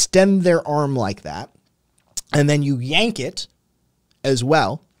extend their arm like that, and then you yank it as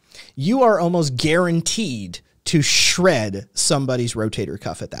well, you are almost guaranteed to shred somebody's rotator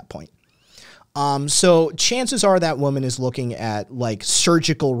cuff at that point. So chances are that woman is looking at like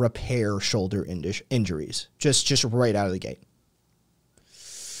surgical repair shoulder injuries, just right out of the gate.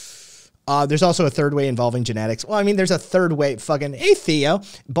 There's also a third way involving genetics. Well, I mean, there's a third way. Fucking, hey, Theo,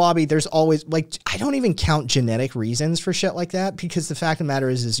 Bobby, there's always, like, I don't even count genetic reasons for shit like that, because the fact of the matter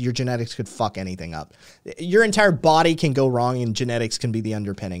is your genetics could fuck anything up. Your entire body can go wrong and genetics can be the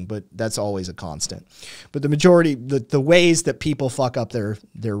underpinning, but that's always a constant. But the majority, the ways that people fuck up their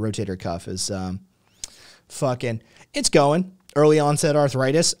rotator cuff is fucking, it's going. Early onset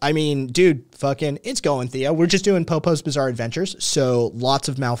arthritis. I mean, dude, fucking, it's going, Theo. We're just doing PoPo's Bizarre Adventures, so lots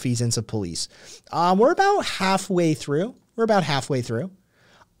of malfeasance of police. We're about halfway through. Thank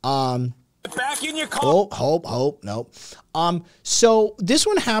back in your car. Oh, nope. So this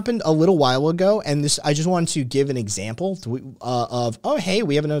one happened a little while ago, and this I just wanted to give an example of, oh, hey,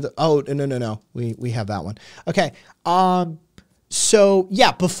 we have another, oh, no, we have that one. Okay, so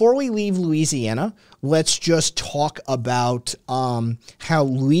yeah, before we leave Louisiana, let's just talk about how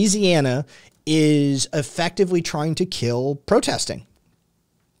Louisiana is effectively trying to kill protesting.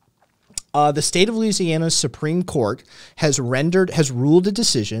 The state of Louisiana's Supreme Court has ruled a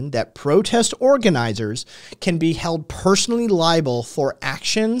decision that protest organizers can be held personally liable for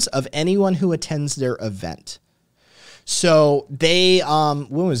actions of anyone who attends their event. So they,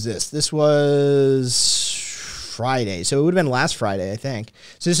 when was this? This was Friday. So it would have been last Friday, I think.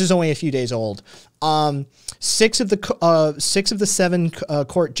 So this is only a few days old. Six of the seven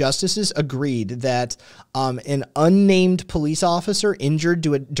court justices agreed that an unnamed police officer injured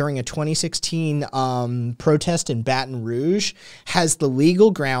during a 2016 protest in Baton Rouge has the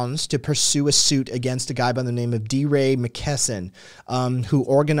legal grounds to pursue a suit against a guy by the name of DeRay McKesson, who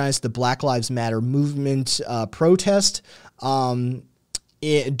organized the Black Lives Matter movement protest during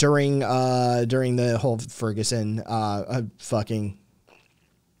the whole Ferguson fucking,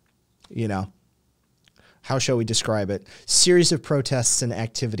 you know, how shall we describe it? Series of protests and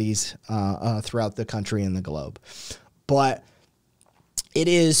activities throughout the country and the globe. But it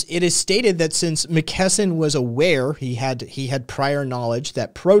is stated that since McKesson was aware, he had prior knowledge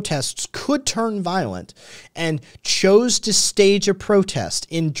that protests could turn violent and chose to stage a protest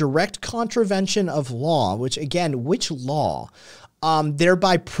in direct contravention of law, which again, which law?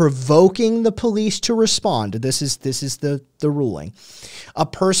 Thereby provoking the police to respond. This is the ruling. A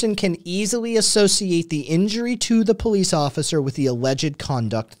person can easily associate the injury to the police officer with the alleged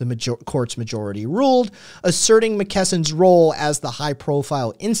conduct, the court's majority ruled, asserting McKesson's role as the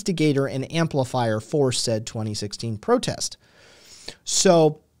high-profile instigator and amplifier for said 2016 protest.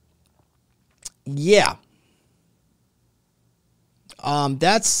 So, yeah.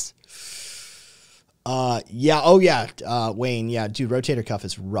 That's... yeah. Oh yeah. Wayne. Yeah. Dude, rotator cuff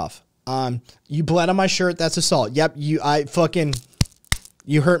is rough. You bled on my shirt. That's assault. Yep. You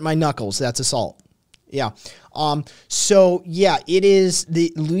hurt my knuckles. That's assault. Yeah. So yeah,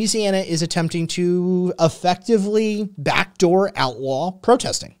 Louisiana is attempting to effectively backdoor outlaw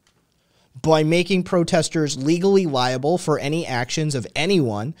protesting by making protesters legally liable for any actions of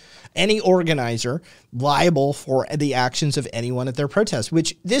anyone, any organizer liable for the actions of anyone at their protest,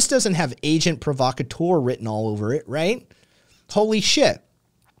 which this doesn't have agent provocateur written all over it, right? Holy shit.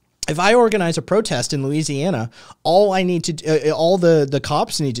 If I organize a protest in Louisiana, all the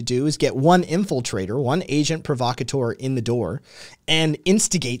cops need to do is get one infiltrator, one agent provocateur in the door and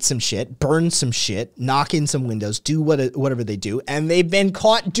instigate some shit, burn some shit, knock in some windows, do whatever they do. And they've been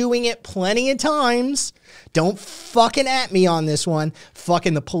caught doing it plenty of times. Don't fucking at me on this one.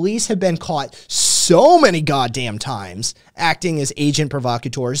 Fucking the police have been caught so many goddamn times acting as agent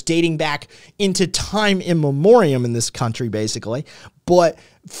provocateurs, dating back into time immemorial in this country, basically. But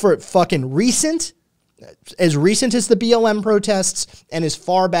for fucking as recent as the BLM protests and as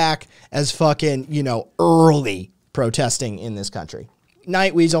far back as fucking, you know, early protesting in this country.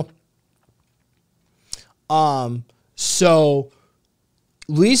 Night, Weasel. So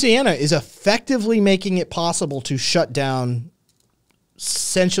Louisiana is effectively making it possible to shut down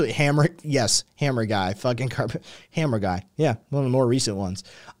essentially Hammer Guy, fucking Hammer Guy. Yeah, one of the more recent ones.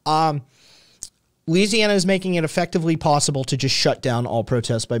 Louisiana is making it effectively possible to just shut down all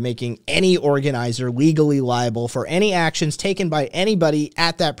protests by making any organizer legally liable for any actions taken by anybody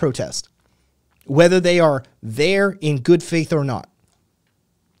at that protest, whether they are there in good faith or not.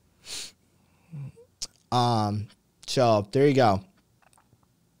 So there you go.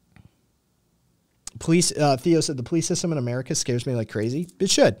 Theo said the police system in America scares me like crazy. It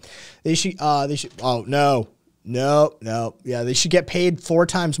should. They should. Oh no. Yeah, they should get paid 4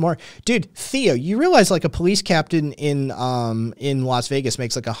 times more. Dude, Theo, you realize like a police captain in Las Vegas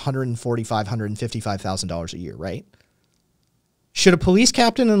makes like $155,000 a year, right? Should a police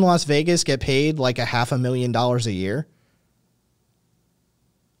captain in Las Vegas get paid like $500,000 a year?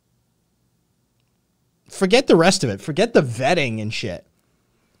 Forget the rest of it. Forget the vetting and shit.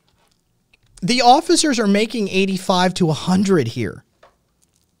 The officers are making 85 to 100 here.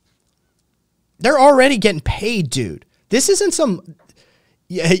 They're already getting paid, dude. This isn't some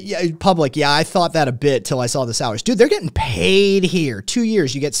public. Yeah, I thought that a bit till I saw the salaries. Dude, they're getting paid here. 2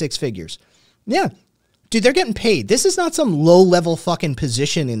 years, you get 6 figures. Yeah. Dude, they're getting paid. This is not some low-level fucking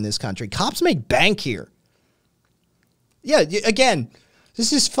position in this country. Cops make bank here. Yeah, again,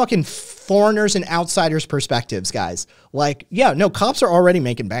 this is fucking foreigners and outsiders' perspectives, guys. Like, yeah, no, cops are already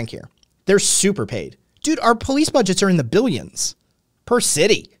making bank here. They're super paid. Dude, our police budgets are in the billions per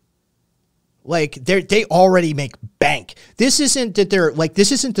city. Like they already make bank. This isn't that they're like,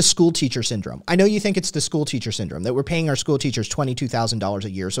 this isn't the school teacher syndrome. I know you think it's the school teacher syndrome that we're paying our school teachers $22,000 a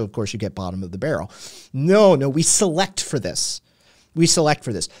year. So of course you get bottom of the barrel. No, we select for this. We select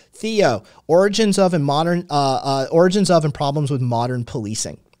for this. Theo, origins of and problems with modern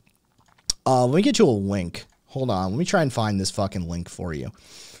policing. Let me get you a link. Hold on. Let me try and find this fucking link for you.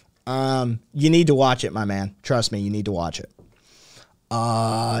 You need to watch it, my man. Trust me, you need to watch it.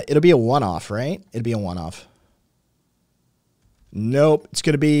 It'll be a one-off, right? It'll be a one-off. Nope. It's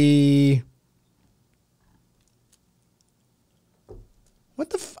going to be... What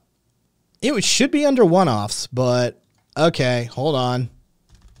the f... It should be under one-offs, but... Okay, hold on.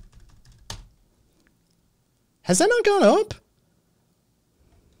 Has that not gone up?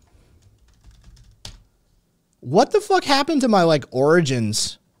 What the fuck happened to my, like,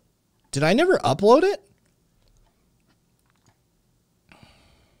 origins? Did I never upload it?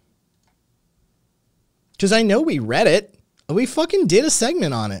 Because I know we read it. We fucking did a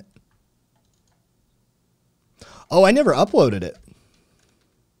segment on it. Oh, I never uploaded it.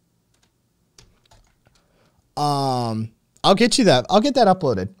 I'll get you that. I'll get that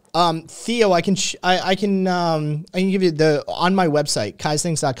uploaded. Theo, I can give you the, on my website,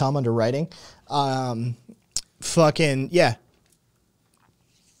 kaisthings.com under writing. Fucking, yeah.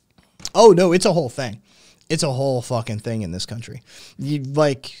 Oh no, it's a whole thing. It's a whole fucking thing in this country.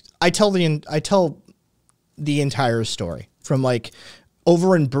 I tell the entire story from like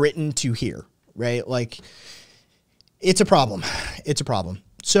over in Britain to here, right? Like it's a problem. It's a problem.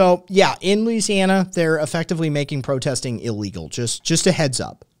 So yeah, in Louisiana, they're effectively making protesting illegal. Just a heads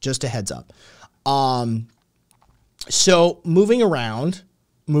up, just a heads up. So moving around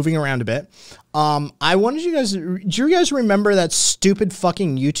a bit. I wanted you guys, do you guys remember that stupid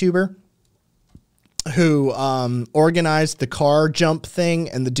fucking YouTuber who organized the car jump thing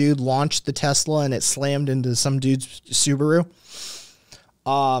and the dude launched the Tesla and it slammed into some dude's Subaru?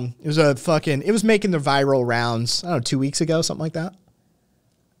 It was making the viral rounds, I don't know, 2 weeks ago, something like that.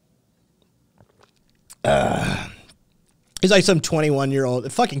 He's like some 21-year-old. The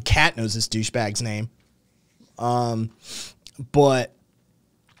fucking cat knows this douchebag's name. But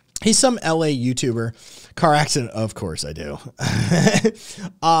he's some LA YouTuber. Car accident. Of course I do.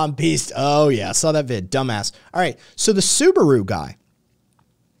 Beast. Oh yeah. Saw that vid. Dumbass. All right. So the Subaru guy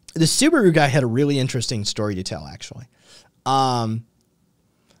had a really interesting story to tell, actually.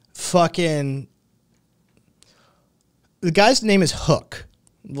 Fucking the guy's name is Hook.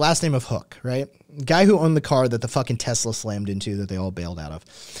 Last name of Hook, right? Guy who owned the car that the fucking Tesla slammed into that they all bailed out of.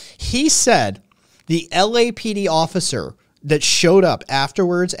 He said the LAPD officer that showed up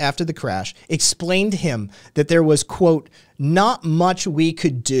afterwards, after the crash, explained to him that there was, quote, not much we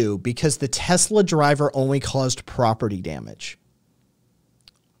could do because the Tesla driver only caused property damage.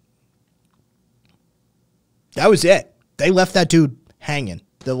 That was it. They left that dude hanging.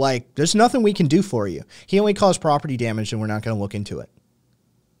 They're like, there's nothing we can do for you. He only caused property damage and we're not going to look into it.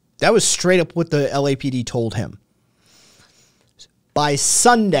 That was straight up what the LAPD told him. By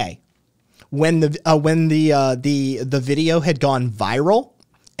Sunday, when the video had gone viral,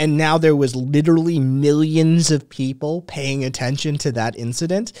 and now there was literally millions of people paying attention to that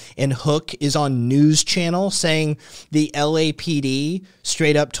incident, and Hook is on news channel saying the LAPD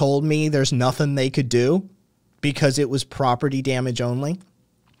straight up told me there's nothing they could do because it was property damage only.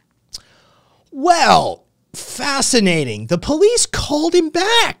 Well, fascinating. The police called him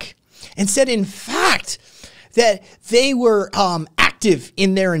back and said, in fact, that they were active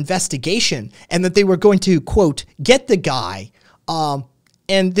in their investigation and that they were going to, quote, get the guy.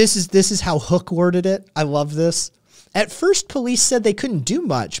 And this is how Hook worded it. I love this. At first, police said they couldn't do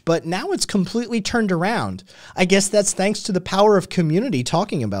much, but now it's completely turned around. I guess that's thanks to the power of community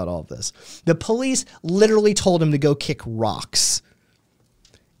talking about all this. The police literally told him to go kick rocks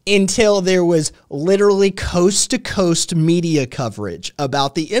until there was literally coast-to-coast media coverage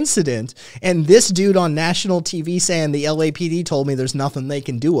about the incident, and this dude on national TV saying the LAPD told me there's nothing they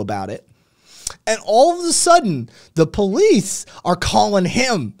can do about it. And all of a sudden, the police are calling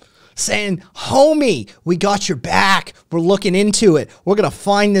him, saying, homie, we got your back. We're looking into it. We're going to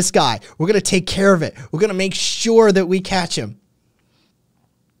find this guy. We're going to take care of it. We're going to make sure that we catch him.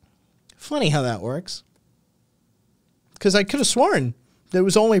 Funny how that works. Because I could have sworn there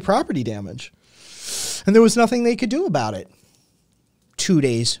was only property damage. And there was nothing they could do about it. 2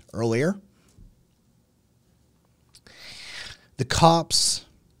 days earlier, the cops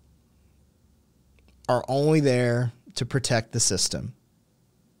are only there to protect the system.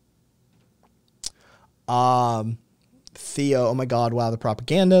 Theo, oh my God, wow, the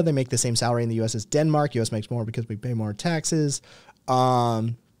propaganda. They make the same salary in the U.S. as Denmark. U.S. makes more because we pay more taxes.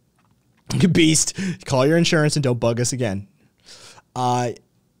 Beast, call your insurance and don't bug us again.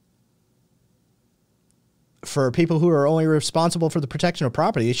 For people who are only responsible for the protection of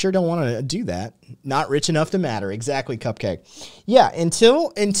property, they sure don't want to do that. Not rich enough to matter. Exactly, Cupcake. Yeah,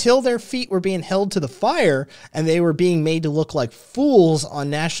 until their feet were being held to the fire and they were being made to look like fools on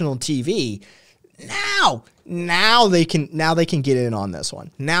national TV. Now they can get in on this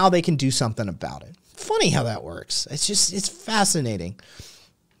one. Now they can do something about it. Funny how that works. It's fascinating.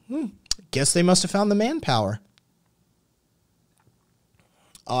 Guess they must have found the manpower.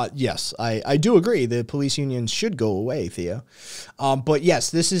 Yes, I do agree. The police unions should go away, Theo. But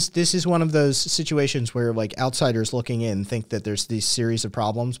yes, this is one of those situations where like outsiders looking in think that there's these series of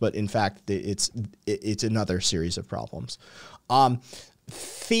problems, but in fact, it's another series of problems.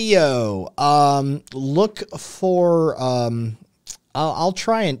 Theo, look for I'll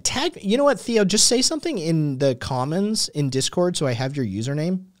try and tag. You know what, Theo? Just say something in the comments in Discord so I have your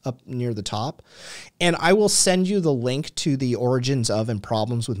username up near the top, and I will send you the link to the origins of and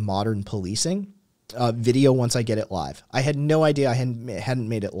problems with modern policing video once I get it live. I had no idea I hadn't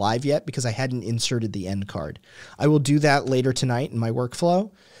made it live yet because I hadn't inserted the end card. I will do that later tonight in my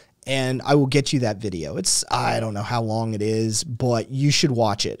workflow, and I will get you that video. I don't know how long it is, but you should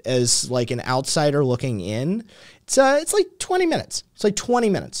watch it as like an outsider looking in. It's like 20 minutes. It's like 20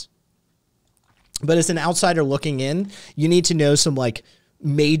 minutes. But as an outsider looking in, you need to know some like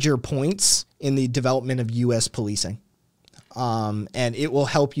major points in the development of U.S. policing. And it will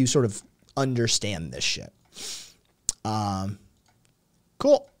help you sort of understand this shit. Cool.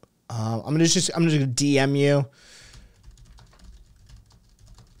 I'm just gonna DM you.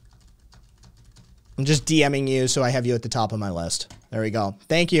 I'm just DMing you so I have you at the top of my list. There we go.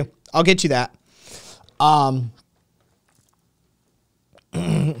 Thank you. I'll get you that.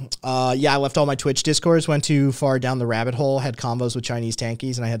 Yeah, I left all my Twitch Discords, went too far down the rabbit hole, had combos with Chinese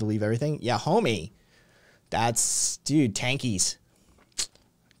tankies, and I had to leave everything. Yeah, homie. Dude, tankies.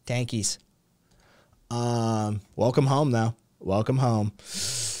 Tankies. Welcome home, though. Welcome home.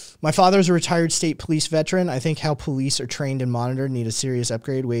 My father's a retired state police veteran. I think how police are trained and monitored need a serious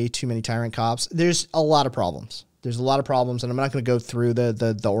upgrade. Way too many tyrant cops. There's a lot of problems. There's a lot of problems, and I'm not going to go through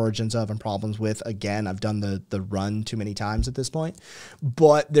the origins of and problems with. Again, I've done the run too many times at this point,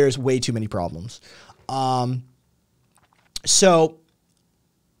 but there's way too many problems. So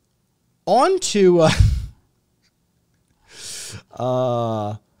on to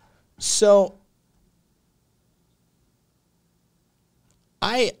so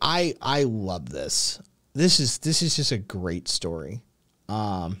I love this. This is just a great story.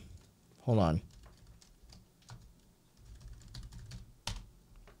 Hold on.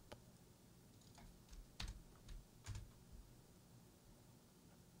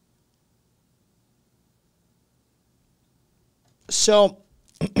 So,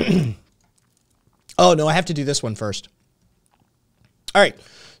 oh no, I have to do this one first. All right,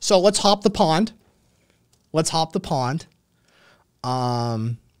 so let's hop the pond. Let's hop the pond.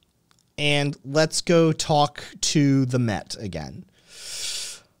 And let's go talk to the Met again.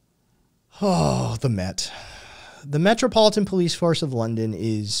 Oh, the Met. The Metropolitan Police Force of London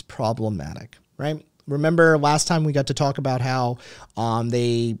is problematic, right? Remember last time we got to talk about how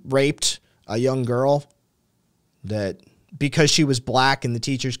they raped a young girl that because she was black and the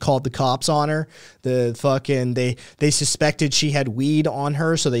teachers called the cops on her, they suspected she had weed on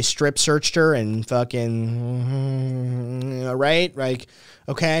her, so they strip searched her and right? Like,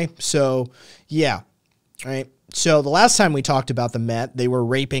 okay, so yeah, right. So the last time we talked about the Met, they were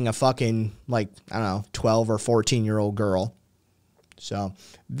raping a fucking, like, I don't know, 12 or 14-year-old girl. So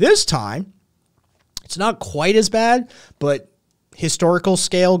this time, it's not quite as bad, but historical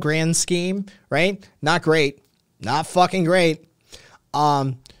scale, grand scheme, right? Not great. Not fucking great.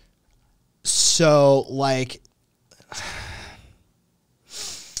 So, like,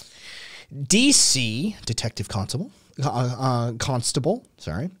 DC, Detective Constable,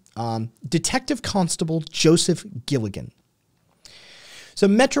 Detective Constable Joseph Gilligan. So,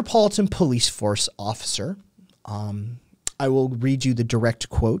 Metropolitan Police Force officer. I will read you the direct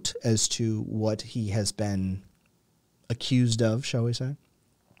quote as to what he has been accused of, shall we say.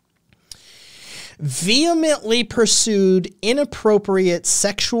 Vehemently pursued inappropriate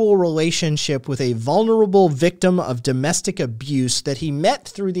sexual relationship with a vulnerable victim of domestic abuse that he met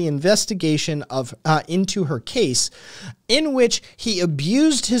through the investigation of into her case, in which he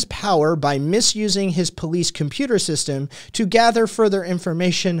abused his power by misusing his police computer system to gather further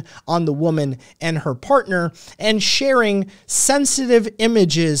information on the woman and her partner, and sharing sensitive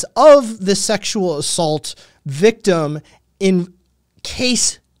images of the sexual assault victim in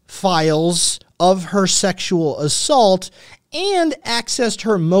case files of her sexual assault and accessed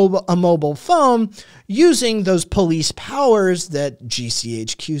her mobile phone using those police powers that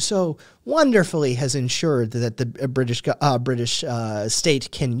GCHQ so wonderfully has ensured that the British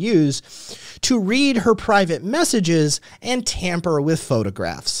state can use to read her private messages and tamper with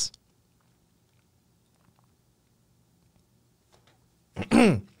photographs.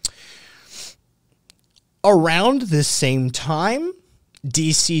 Around this same time,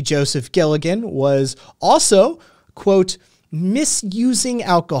 DC Joseph Gilligan was also, quote, misusing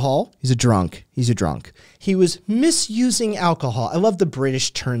alcohol. He's a drunk. He was misusing alcohol. I love the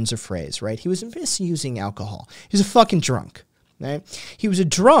British turns of phrase, right? He was misusing alcohol. He was a fucking drunk, right? He was a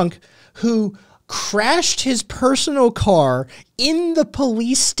drunk who crashed his personal car in the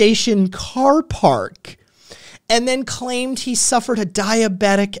police station car park and then claimed he suffered a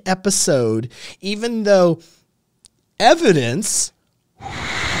diabetic episode, even though evidence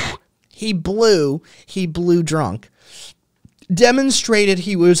he blew drunk, demonstrated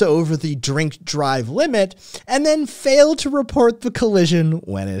he was over the drink drive limit, and then failed to report the collision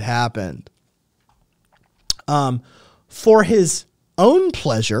when it happened. For his own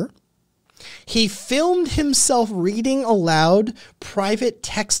pleasure, he filmed himself reading aloud private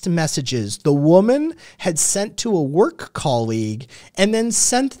text messages the woman had sent to a work colleague and then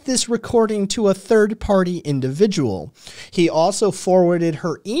sent this recording to a third-party individual. He also forwarded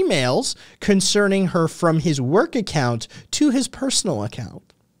her emails concerning her from his work account to his personal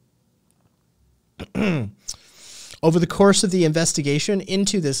account. Over the course of the investigation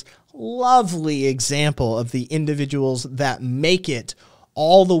into this lovely example of the individuals that make it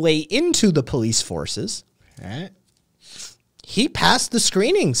all the way into the police forces, right? He passed the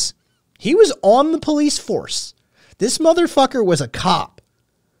screenings. He was on the police force. This motherfucker was a cop.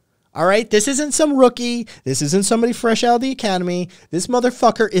 All right? This isn't some rookie. This isn't somebody fresh out of the academy. This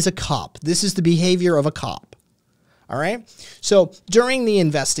motherfucker is a cop. This is the behavior of a cop. All right? So during the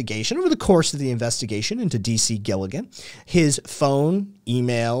investigation, over the course of the investigation into DC Gilligan, his phone,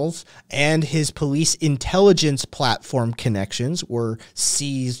 emails, and his police intelligence platform connections were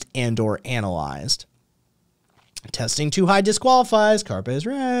seized and or analyzed. Testing too high disqualifies. Carpe is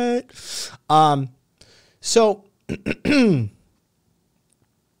right. So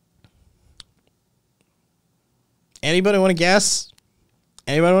anybody want to guess?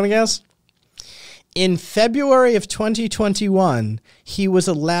 Anybody want to guess? In February of 2021, he was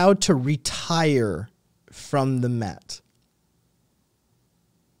allowed to retire from the Met.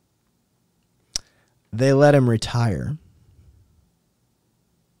 They let him retire.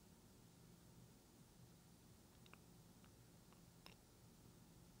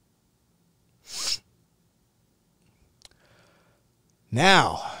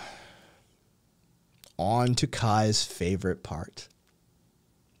 Now, on to Kai's favorite part.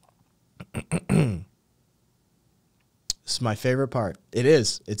 This is my favorite part. It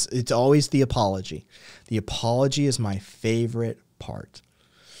is. It's always the apology. The apology is my favorite part.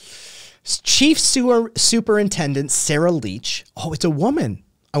 Chief Superintendent Sarah Leach. Oh, it's a woman.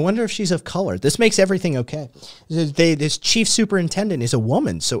 I wonder if she's of color. This makes everything okay. This chief superintendent is a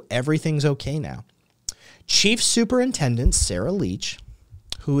woman, so everything's okay now. Chief Superintendent Sarah Leach,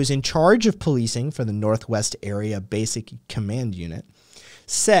 who is in charge of policing for the Northwest Area Basic Command Unit,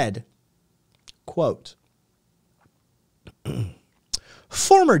 said, quote,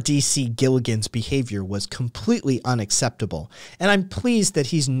 former DC Gilligan's behavior was completely unacceptable, and I'm pleased that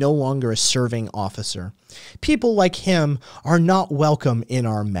he's no longer a serving officer. People like him are not welcome in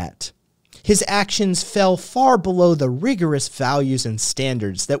our Met. His actions fell far below the rigorous values and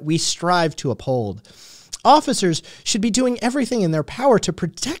standards that we strive to uphold. Officers should be doing everything in their power to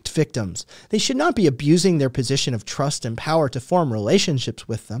protect victims. They should not be abusing their position of trust and power to form relationships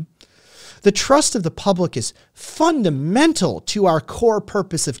with them. The trust of the public is fundamental to our core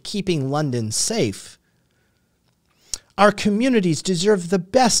purpose of keeping London safe. Our communities deserve the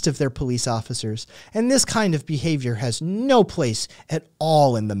best of their police officers, and this kind of behavior has no place at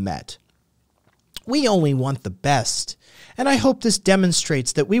all in the Met. We only want the best, and I hope this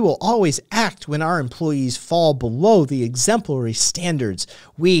demonstrates that we will always act when our employees fall below the exemplary standards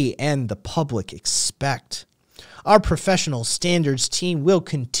we and the public expect. Our professional standards team will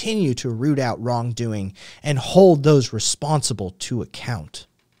continue to root out wrongdoing and hold those responsible to account.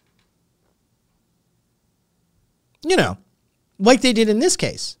 You know, like they did in this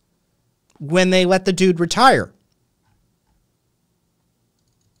case, when they let the dude retire.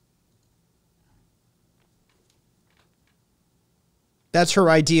 That's her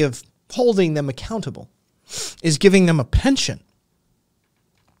idea of holding them accountable, is giving them a pension.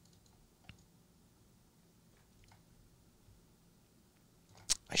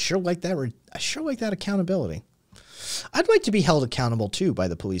 I sure like that accountability. I'd like to be held accountable too by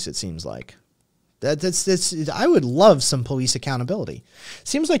the police, it seems like. I would love some police accountability.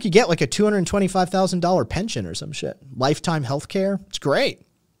 Seems like you get like a $225,000 pension or some shit. Lifetime health care. It's great.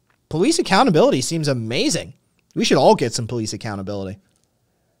 Police accountability seems amazing. We should all get some police accountability.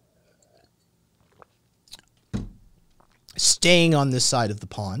 Staying on this side of the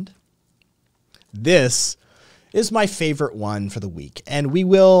pond. This is my favorite one for the week. And we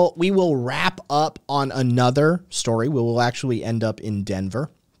will wrap up on another story. We will actually end up in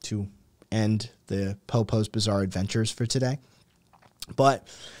Denver to end the PoPo's Bizarre Adventures for today. But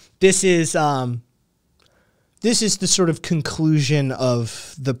this is the sort of conclusion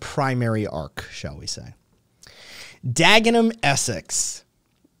of the primary arc, shall we say. Dagenham, Essex.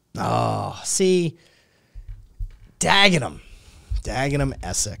 Oh, see, Dagenham,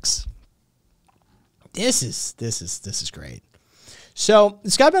 Essex. This is great. So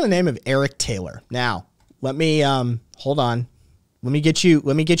this guy by the name of Eric Taylor. Now, let me hold on. Let me get you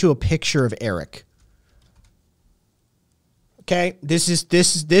a picture of Eric. Okay, this is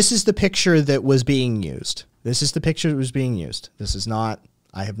the picture that was being used. This is the picture that was being used. This is not,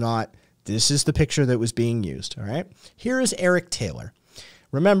 I have not, this is the picture that was being used, all right? Here is Eric Taylor.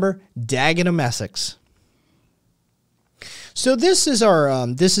 Remember, Dagenham, Essex. So this is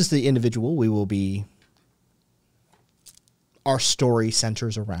this is the individual we will be, our story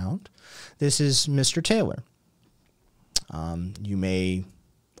centers around. This is Mr. Taylor. You may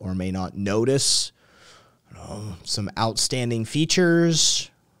or may not notice some outstanding features.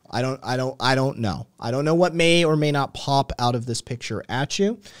 I don't know. I don't know what may or may not pop out of this picture at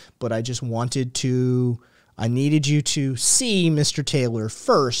you, but I just I needed you to see Mr. Taylor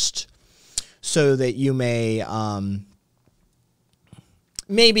first so that you may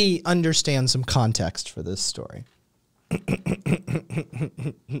maybe understand some context for this story.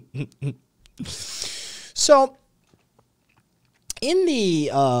 So, in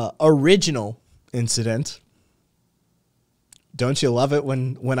the original incident, don't you love it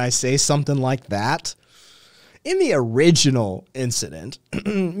when I say something like that? In the original incident,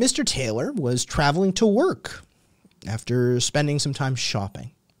 Mr. Taylor was traveling to work after spending some time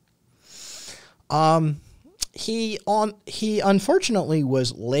shopping. He unfortunately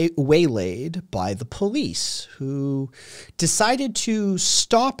was waylaid by the police, who decided to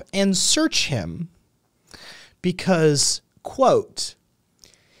stop and search him because, quote,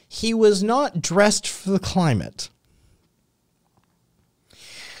 he was not dressed for the climate.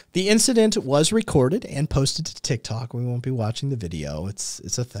 The incident was recorded and posted to TikTok. We won't be watching the video.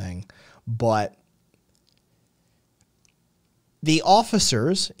 It's a thing. But the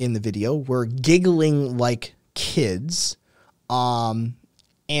officers in the video were giggling like kids, and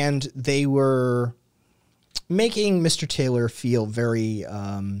they were making Mr. Taylor feel very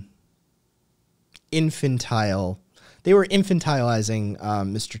infantile. They were infantilizing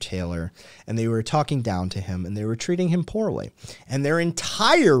Mr. Taylor, and they were talking down to him, and they were treating him poorly. And their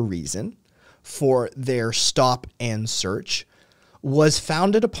entire reason for their stop and search was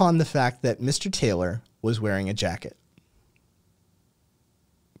founded upon the fact that Mr. Taylor was wearing a jacket.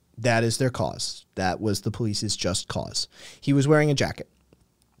 That is their cause. That was the police's just cause. He was wearing a jacket.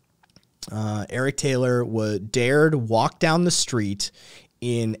 Eric Taylor dared walk down the street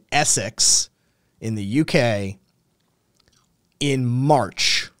in Essex, in the UK, in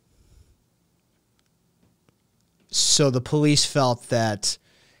March. So the police felt that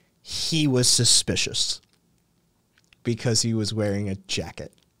he was suspicious because he was wearing a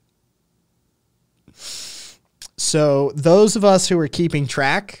jacket. So those of us who are keeping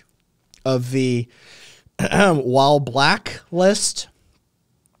track of the while black list,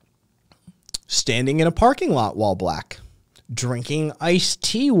 standing in a parking lot while black, drinking iced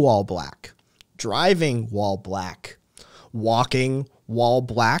tea while black, driving while black, walking while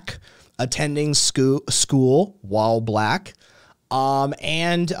black, attending school while black,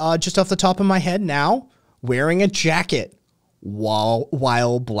 and just off the top of my head now, wearing a jacket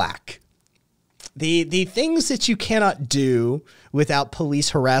while black. The things that you cannot do without police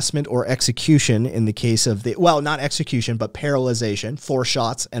harassment or execution in the case of not execution, but paralyzation, 4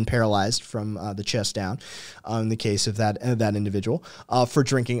 shots and paralyzed from the chest down in the case of that individual for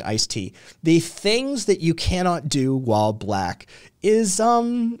drinking iced tea. The things that you cannot do while black is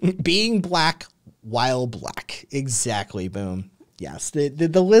being black while black. Exactly. Boom. Yes.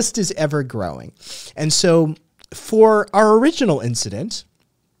 The list is ever growing. And so for our original incident,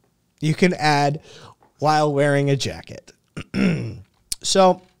 you can add while wearing a jacket.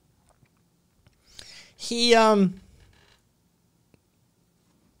 So he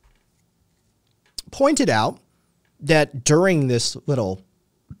pointed out that during this little,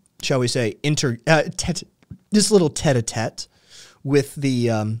 shall we say, this little tete-a-tete with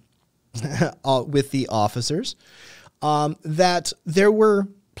the officers, that there were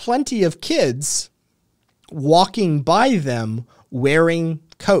plenty of kids walking by them wearing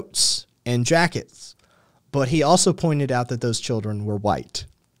coats and jackets. But he also pointed out that those children were white.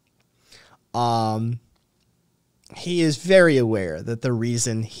 He is very aware that the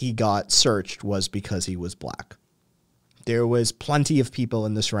reason he got searched was because he was black. There was plenty of people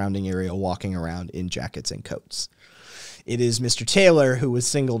in the surrounding area walking around in jackets and coats. It is Mr. Taylor who was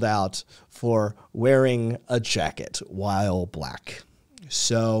singled out for wearing a jacket while black.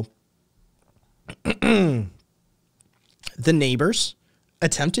 So the neighbors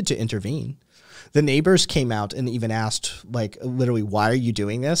attempted to intervene. The neighbors came out and even asked, like, literally, why are you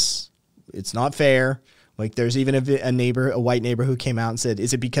doing this? It's not fair. Like, there's even a neighbor, a white neighbor, who came out and said,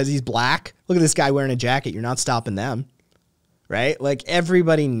 is it because he's black? Look at this guy wearing a jacket. You're not stopping them. Right? Like,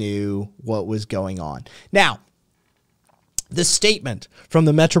 everybody knew what was going on. Now, the statement from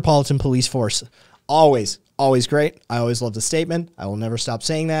the Metropolitan Police Force, always great. I always love the statement. I will never stop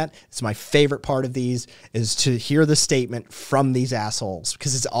saying that. It's my favorite part of these, is to hear the statement from these assholes,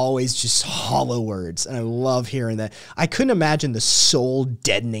 because it's always just hollow words. And I love hearing that. I couldn't imagine the soul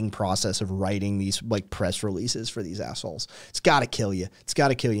deadening process of writing these like press releases for these assholes. It's got to kill you. It's got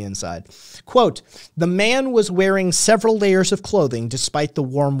to kill you inside. Quote, the man was wearing several layers of clothing despite the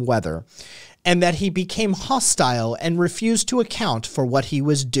warm weather, and that he became hostile and refused to account for what he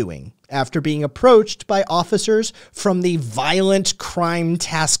was doing after being approached by officers from the Violent Crime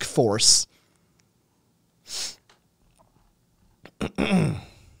Task Force.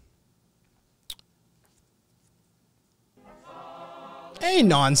 Hey,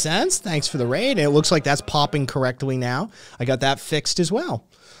 Nonsense. Thanks for the raid. It looks like that's popping correctly now. I got that fixed as well.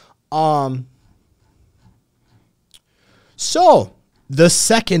 So, the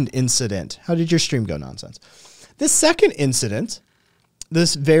second incident. How did your stream go, Nonsense? The second incident,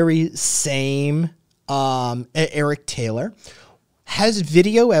 this very same Eric Taylor, has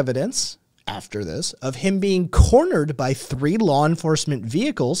video evidence after this of him being cornered by 3 law enforcement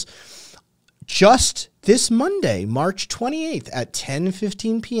vehicles just this Monday, March 28th at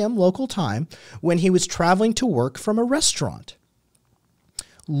 10:15 p.m. local time, when he was traveling to work from a restaurant.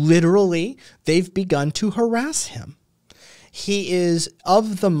 Literally, they've begun to harass him. He is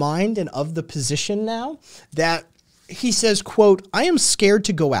of the mind and of the position now that he says, quote, I am scared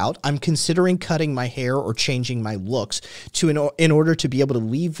to go out. I'm considering cutting my hair or changing my looks in order to be able to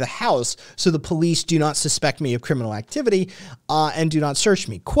leave the house so the police do not suspect me of criminal activity and do not search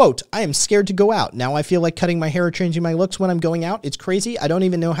me. Quote, I am scared to go out. Now I feel like cutting my hair or changing my looks when I'm going out. It's crazy. I don't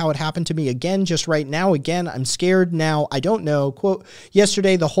even know how it happened to me again, just right now. Again, I'm scared now. I don't know. Quote,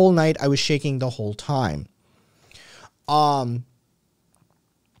 yesterday, the whole night, I was shaking the whole time.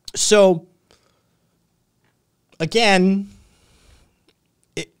 So again,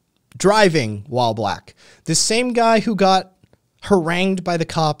 driving while black. The same guy who got harangued by the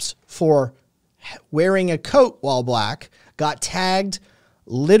cops for wearing a coat while black got tagged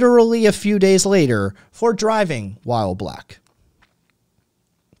literally a few days later for driving while black.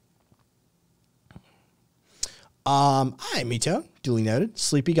 Hi, Mito. Duly noted.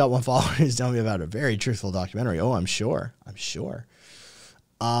 Sleepy got 1 follower who's telling me about a very truthful documentary. Oh, I'm sure.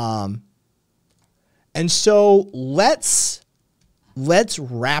 And so let's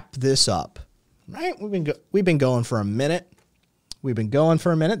wrap this up. Right? We've been going for a minute.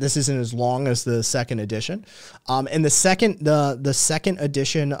 This isn't as long as the second edition. And the second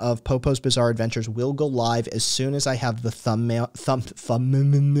edition of PoPo's Bizarre Adventures will go live as soon as I have the thumbnail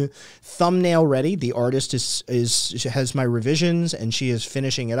ready. The artist has my revisions and she is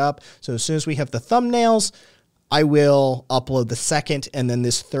finishing it up. So as soon as we have the thumbnails, I will upload the second and then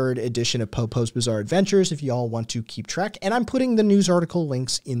this third edition of PoPo's Bizarre Adventures if y'all want to keep track. And I'm putting the news article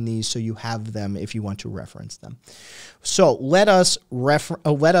links in these so you have them if you want to reference them. So let us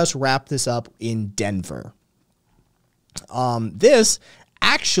wrap this up in Denver. This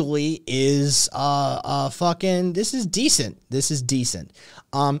actually is this is decent.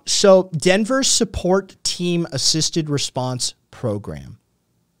 So Denver's Support Team Assisted Response Program.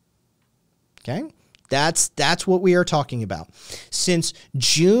 Okay? That's what we are talking about. Since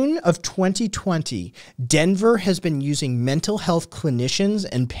June of 2020, Denver has been using mental health clinicians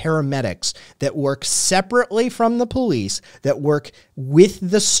and paramedics that work separately from the police, that work with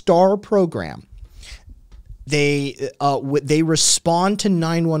the STAR program. They respond to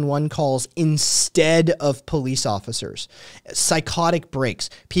 911 calls instead of police officers. Psychotic breaks,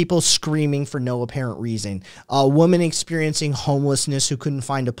 people screaming for no apparent reason, a woman experiencing homelessness who couldn't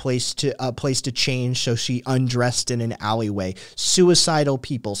find a place to change, so she undressed in an alleyway, suicidal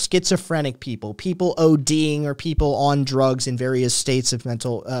people, schizophrenic people, people ODing or people on drugs in various states of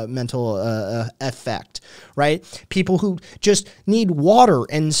mental effect, right? People who just need water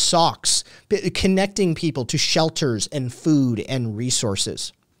and socks, connecting people to shelters and food and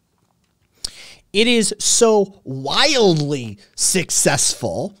resources. It is so wildly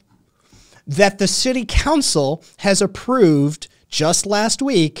successful that the city council has approved just last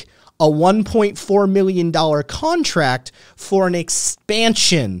week a $1.4 million contract for an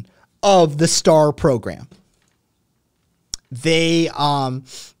expansion of the STAR program. They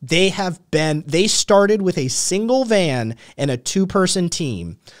started with a single van and a 2-person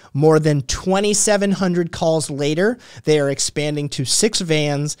team. More than 2,700 calls later, they are expanding to 6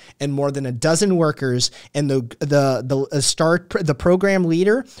 vans and more than a dozen workers. And the program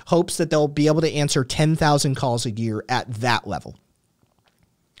leader hopes that they'll be able to answer 10,000 calls a year at that level.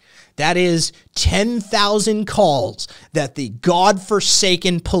 That is 10,000 calls that the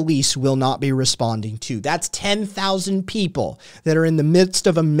godforsaken police will not be responding to. That's 10,000 people that are in the midst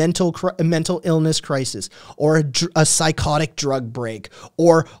of a mental illness crisis, or a psychotic drug break,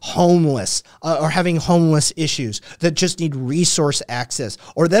 or homeless, or having homeless issues that just need resource access,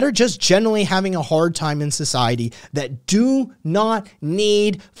 or that are just generally having a hard time in society, that do not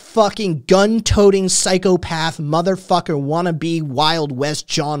need fucking gun-toting psychopath motherfucker wannabe Wild West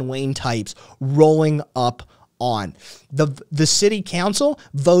John Wayne types rolling up on. The city council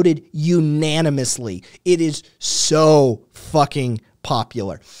voted unanimously. It is so fucking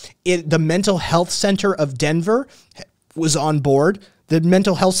popular. The mental health center of Denver was on board. The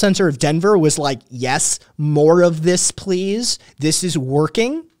mental health center of Denver was like, yes, more of this, please. This is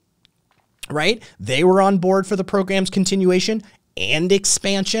working, right? They were on board for the program's continuation and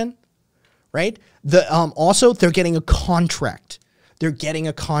expansion, right? Also, they're getting a contract. They're getting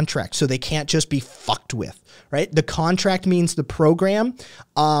a contract, so they can't just be fucked with, right? The contract means the program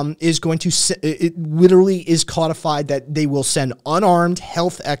is going to, it literally is codified that they will send unarmed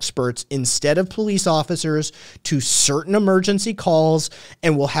health experts instead of police officers to certain emergency calls,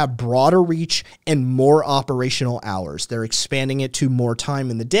 and will have broader reach and more operational hours. They're expanding it to more time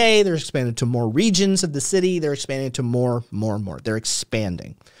in the day. They're expanding it to more regions of the city. They're expanding it to more. They're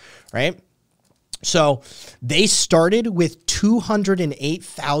expanding, right? So they started with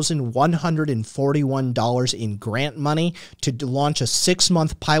 $208,141 in grant money to launch a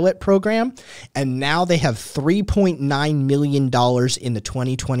 6-month pilot program, and now they have $3.9 million in the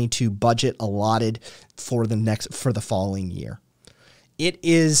 2022 budget allotted for the following year. It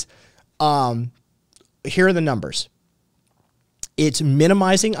is, here are the numbers. It's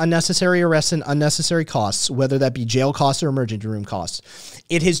minimizing unnecessary arrests and unnecessary costs, whether that be jail costs or emergency room costs.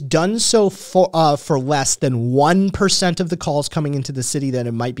 It has done so for less than 1% of the calls coming into the city that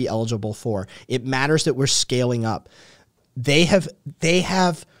it might be eligible for. It matters that we're scaling up. They have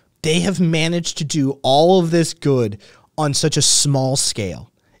managed to do all of this good on such a small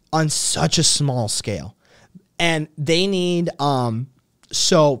scale, and they need,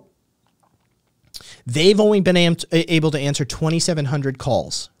 they've only been able to answer 2,700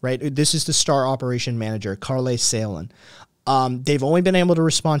 calls, right? This is the STAR operation manager, Carly Salen. They've only been able to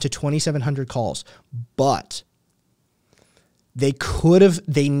respond to 2,700 calls, but they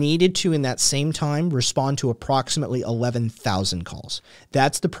needed to, in that same time, respond to approximately 11,000 calls.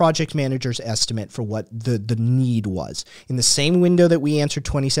 That's the project manager's estimate for what the need was. In the same window that we answered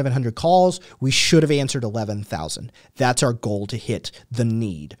 2,700 calls, we should have answered 11,000. That's our goal, to hit the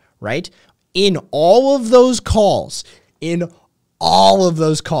need, right? In all of those calls,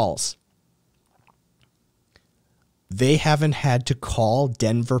 they haven't had to call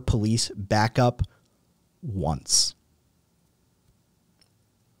Denver police back up once.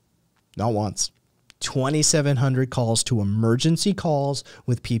 Not once. 2,700 calls to emergency calls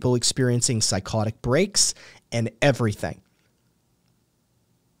with people experiencing psychotic breaks and everything.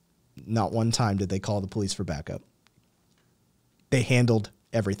 Not one time did they call the police for backup. They handled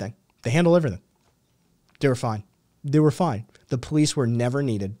everything. They handle everything. They were fine. The police were never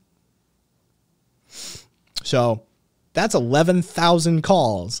needed. So that's 11,000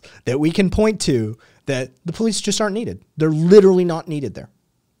 calls that we can point to that the police just aren't needed. They're literally not needed there.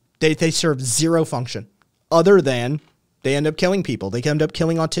 They serve zero function other than they end up killing people. They end up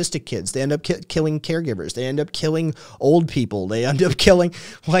killing autistic kids. They end up killing caregivers. They end up killing old people. They end up killing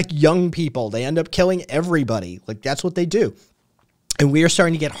young people. They end up killing everybody. That's what they do. And we are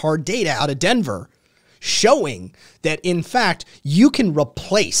starting to get hard data out of Denver showing that, in fact, you can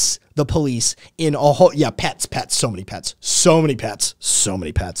replace the police in a whole, pets, so many pets.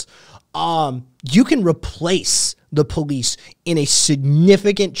 You can replace the police in a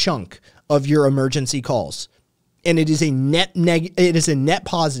significant chunk of your emergency calls. And it is a net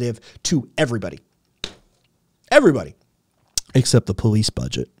positive to everybody. Everybody. Except the police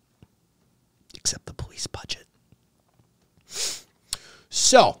budget.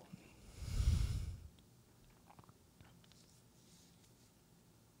 So,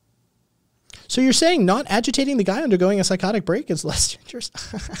 you're saying not agitating the guy undergoing a psychotic break is less dangerous?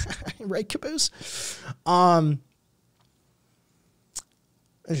 Right, Caboose? As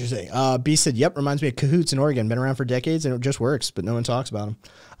you're saying, B said, yep, reminds me of Cahoots in Oregon. Been around for decades and it just works, but no one talks about them.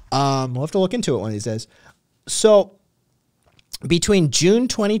 We'll have to look into it one of these days. So, between June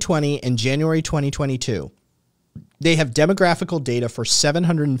 2020 and January 2022, they have demographical data for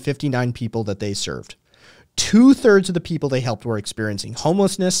 759 people that they served. 2/3 of the people they helped were experiencing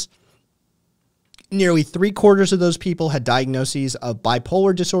homelessness. Nearly 3/4 of those people had diagnoses of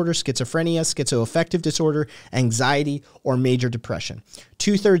bipolar disorder, schizophrenia, schizoaffective disorder, anxiety, or major depression.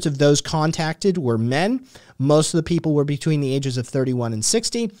 2/3 of those contacted were men. Most of the people were between the ages of 31 and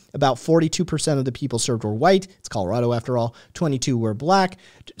 60. About 42% of the people served were white. It's Colorado after all. 22% were black.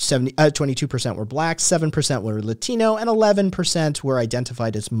 22% were black. 7% were Latino, and 11% were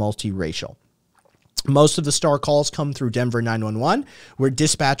identified as multiracial. Most of the STAR calls come through Denver 911, where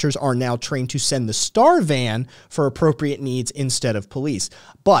dispatchers are now trained to send the STAR van for appropriate needs instead of police.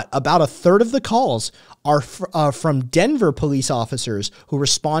 But about 1/3 of the calls are from Denver police officers who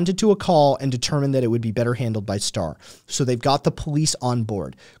responded to a call and determined that it would be better handled by STAR. So they've got the police on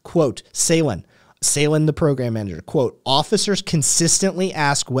board. Quote, Salem, the program manager, quote, officers consistently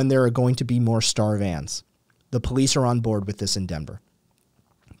ask when there are going to be more STAR vans. The police are on board with this in Denver.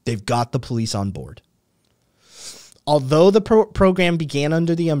 They've got the police on board. Although the program began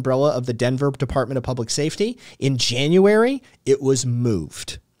under the umbrella of the Denver Department of Public Safety, in January, it was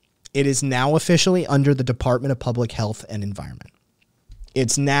moved. It is now officially under the Department of Public Health and Environment.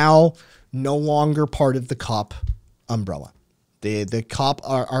 It's now no longer part of the COP umbrella. The COP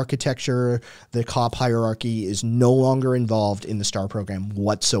architecture, the COP hierarchy is no longer involved in the STAR program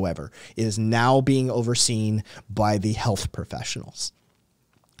whatsoever. It is now being overseen by the health professionals,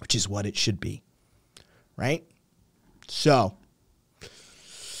 which is what it should be, right? So,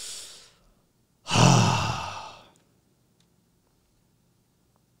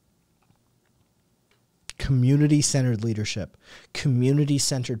 community-centered leadership,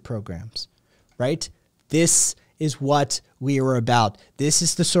 community-centered programs, right? This is what we are about. This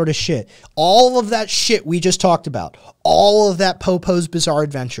is the sort of shit. All of that shit we just talked about, all of that PoPo's Bizarre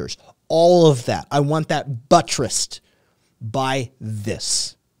Adventures, all of that, I want that buttressed by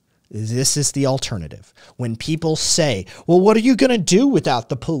this. This is the alternative. When people say, well, what are you going to do without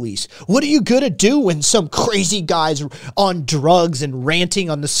the police? What are you going to do when some crazy guy's on drugs and ranting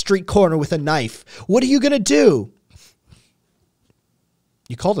on the street corner with a knife? What are you going to do?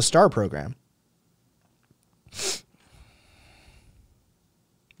 You call the STAR program.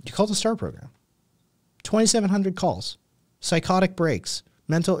 You call the STAR program. 2,700 calls. Psychotic breaks.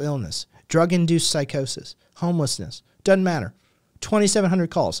 Mental illness. Drug-induced psychosis. Homelessness. Doesn't matter. 2,700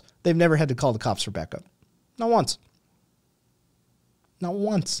 calls. They've never had to call the cops for backup. Not once. Not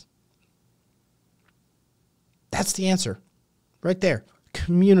once. That's the answer. Right there.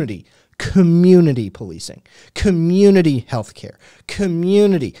 Community policing, community healthcare,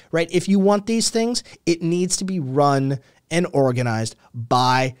 community, right? If you want these things, it needs to be run and organized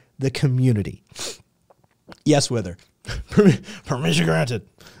by the community. Yes, Wither. Permission granted.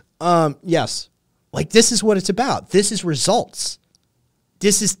 Yes. Like, this is what it's about. This is results.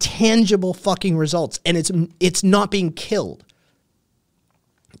 This is tangible fucking results, and it's not being killed.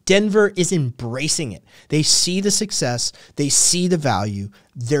 Denver is embracing it. They see the success. They see the value.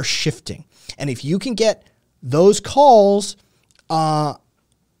 They're shifting. And if you can get those calls away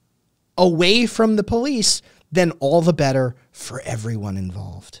from the police, then all the better for everyone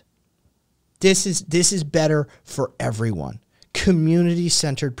involved. This is better for everyone.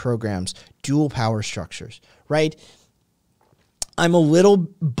 Community-centered programs, dual power structures, right? I'm a little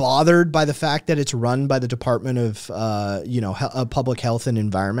bothered by the fact that it's run by the Department of, Public Health and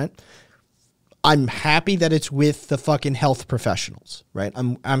Environment. I'm happy that it's with the fucking health professionals, right?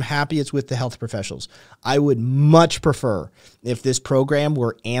 I'm happy it's with the health professionals. I would much prefer if this program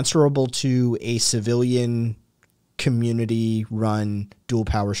were answerable to a civilian community-run dual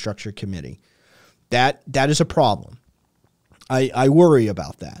power structure committee. That is a problem. I worry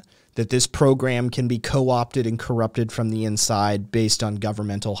about that. that this program can be co-opted and corrupted from the inside based on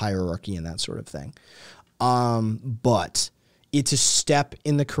governmental hierarchy and that sort of thing. But it's a step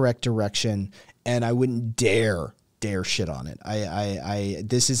in the correct direction, and I wouldn't dare shit on it.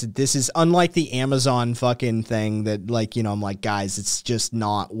 This is unlike the Amazon fucking thing that, like, you know, I'm like, guys, it's just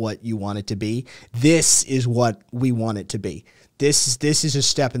not what you want it to be. This is what we want it to be. This is a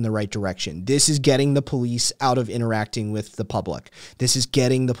step in the right direction. This is getting the police out of interacting with the public. This is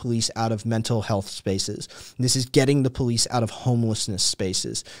getting the police out of mental health spaces. This is getting the police out of homelessness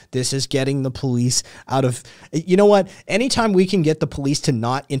spaces. This is getting the police out of, you know what? Anytime we can get the police to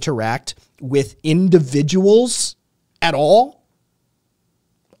not interact with individuals at all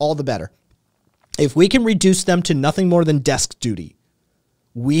the better. If we can reduce them to nothing more than desk duty,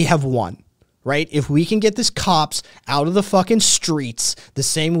 we have won. Right? If we can get this cops out of the fucking streets the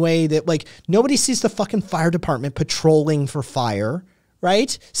same way that, like, nobody sees the fucking fire department patrolling for fire,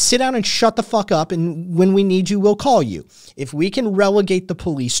 right? Sit down and shut the fuck up, and when we need you, we'll call you. If we can relegate the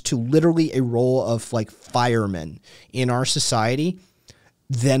police to literally a role of, like, firemen in our society,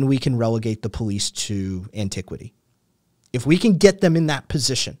 then we can relegate the police to antiquity. If we can get them in that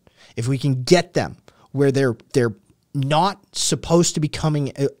position, if we can get them where they're not supposed to be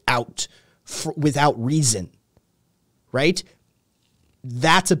coming out without reason, right?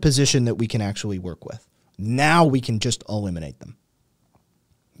 That's a position that we can actually work with. Now we can just eliminate them.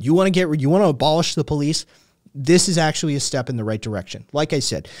 You want to abolish the police? This is actually a step in the right direction. Like I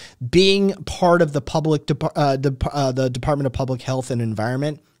said, being part of the the Department of Public Health and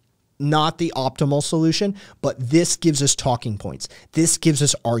Environment, not the optimal solution, but this gives us talking points. This gives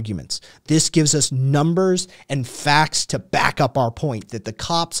us arguments. This gives us numbers and facts to back up our point that the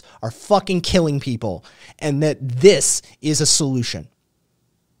cops are fucking killing people and that this is a solution.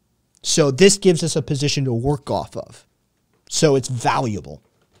 So this gives us a position to work off of. So it's valuable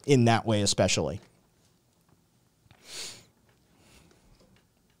in that way, especially.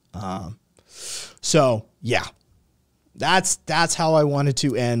 So yeah, that's how I wanted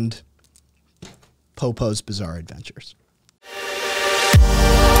to end PoPo's Bizarre Adventures.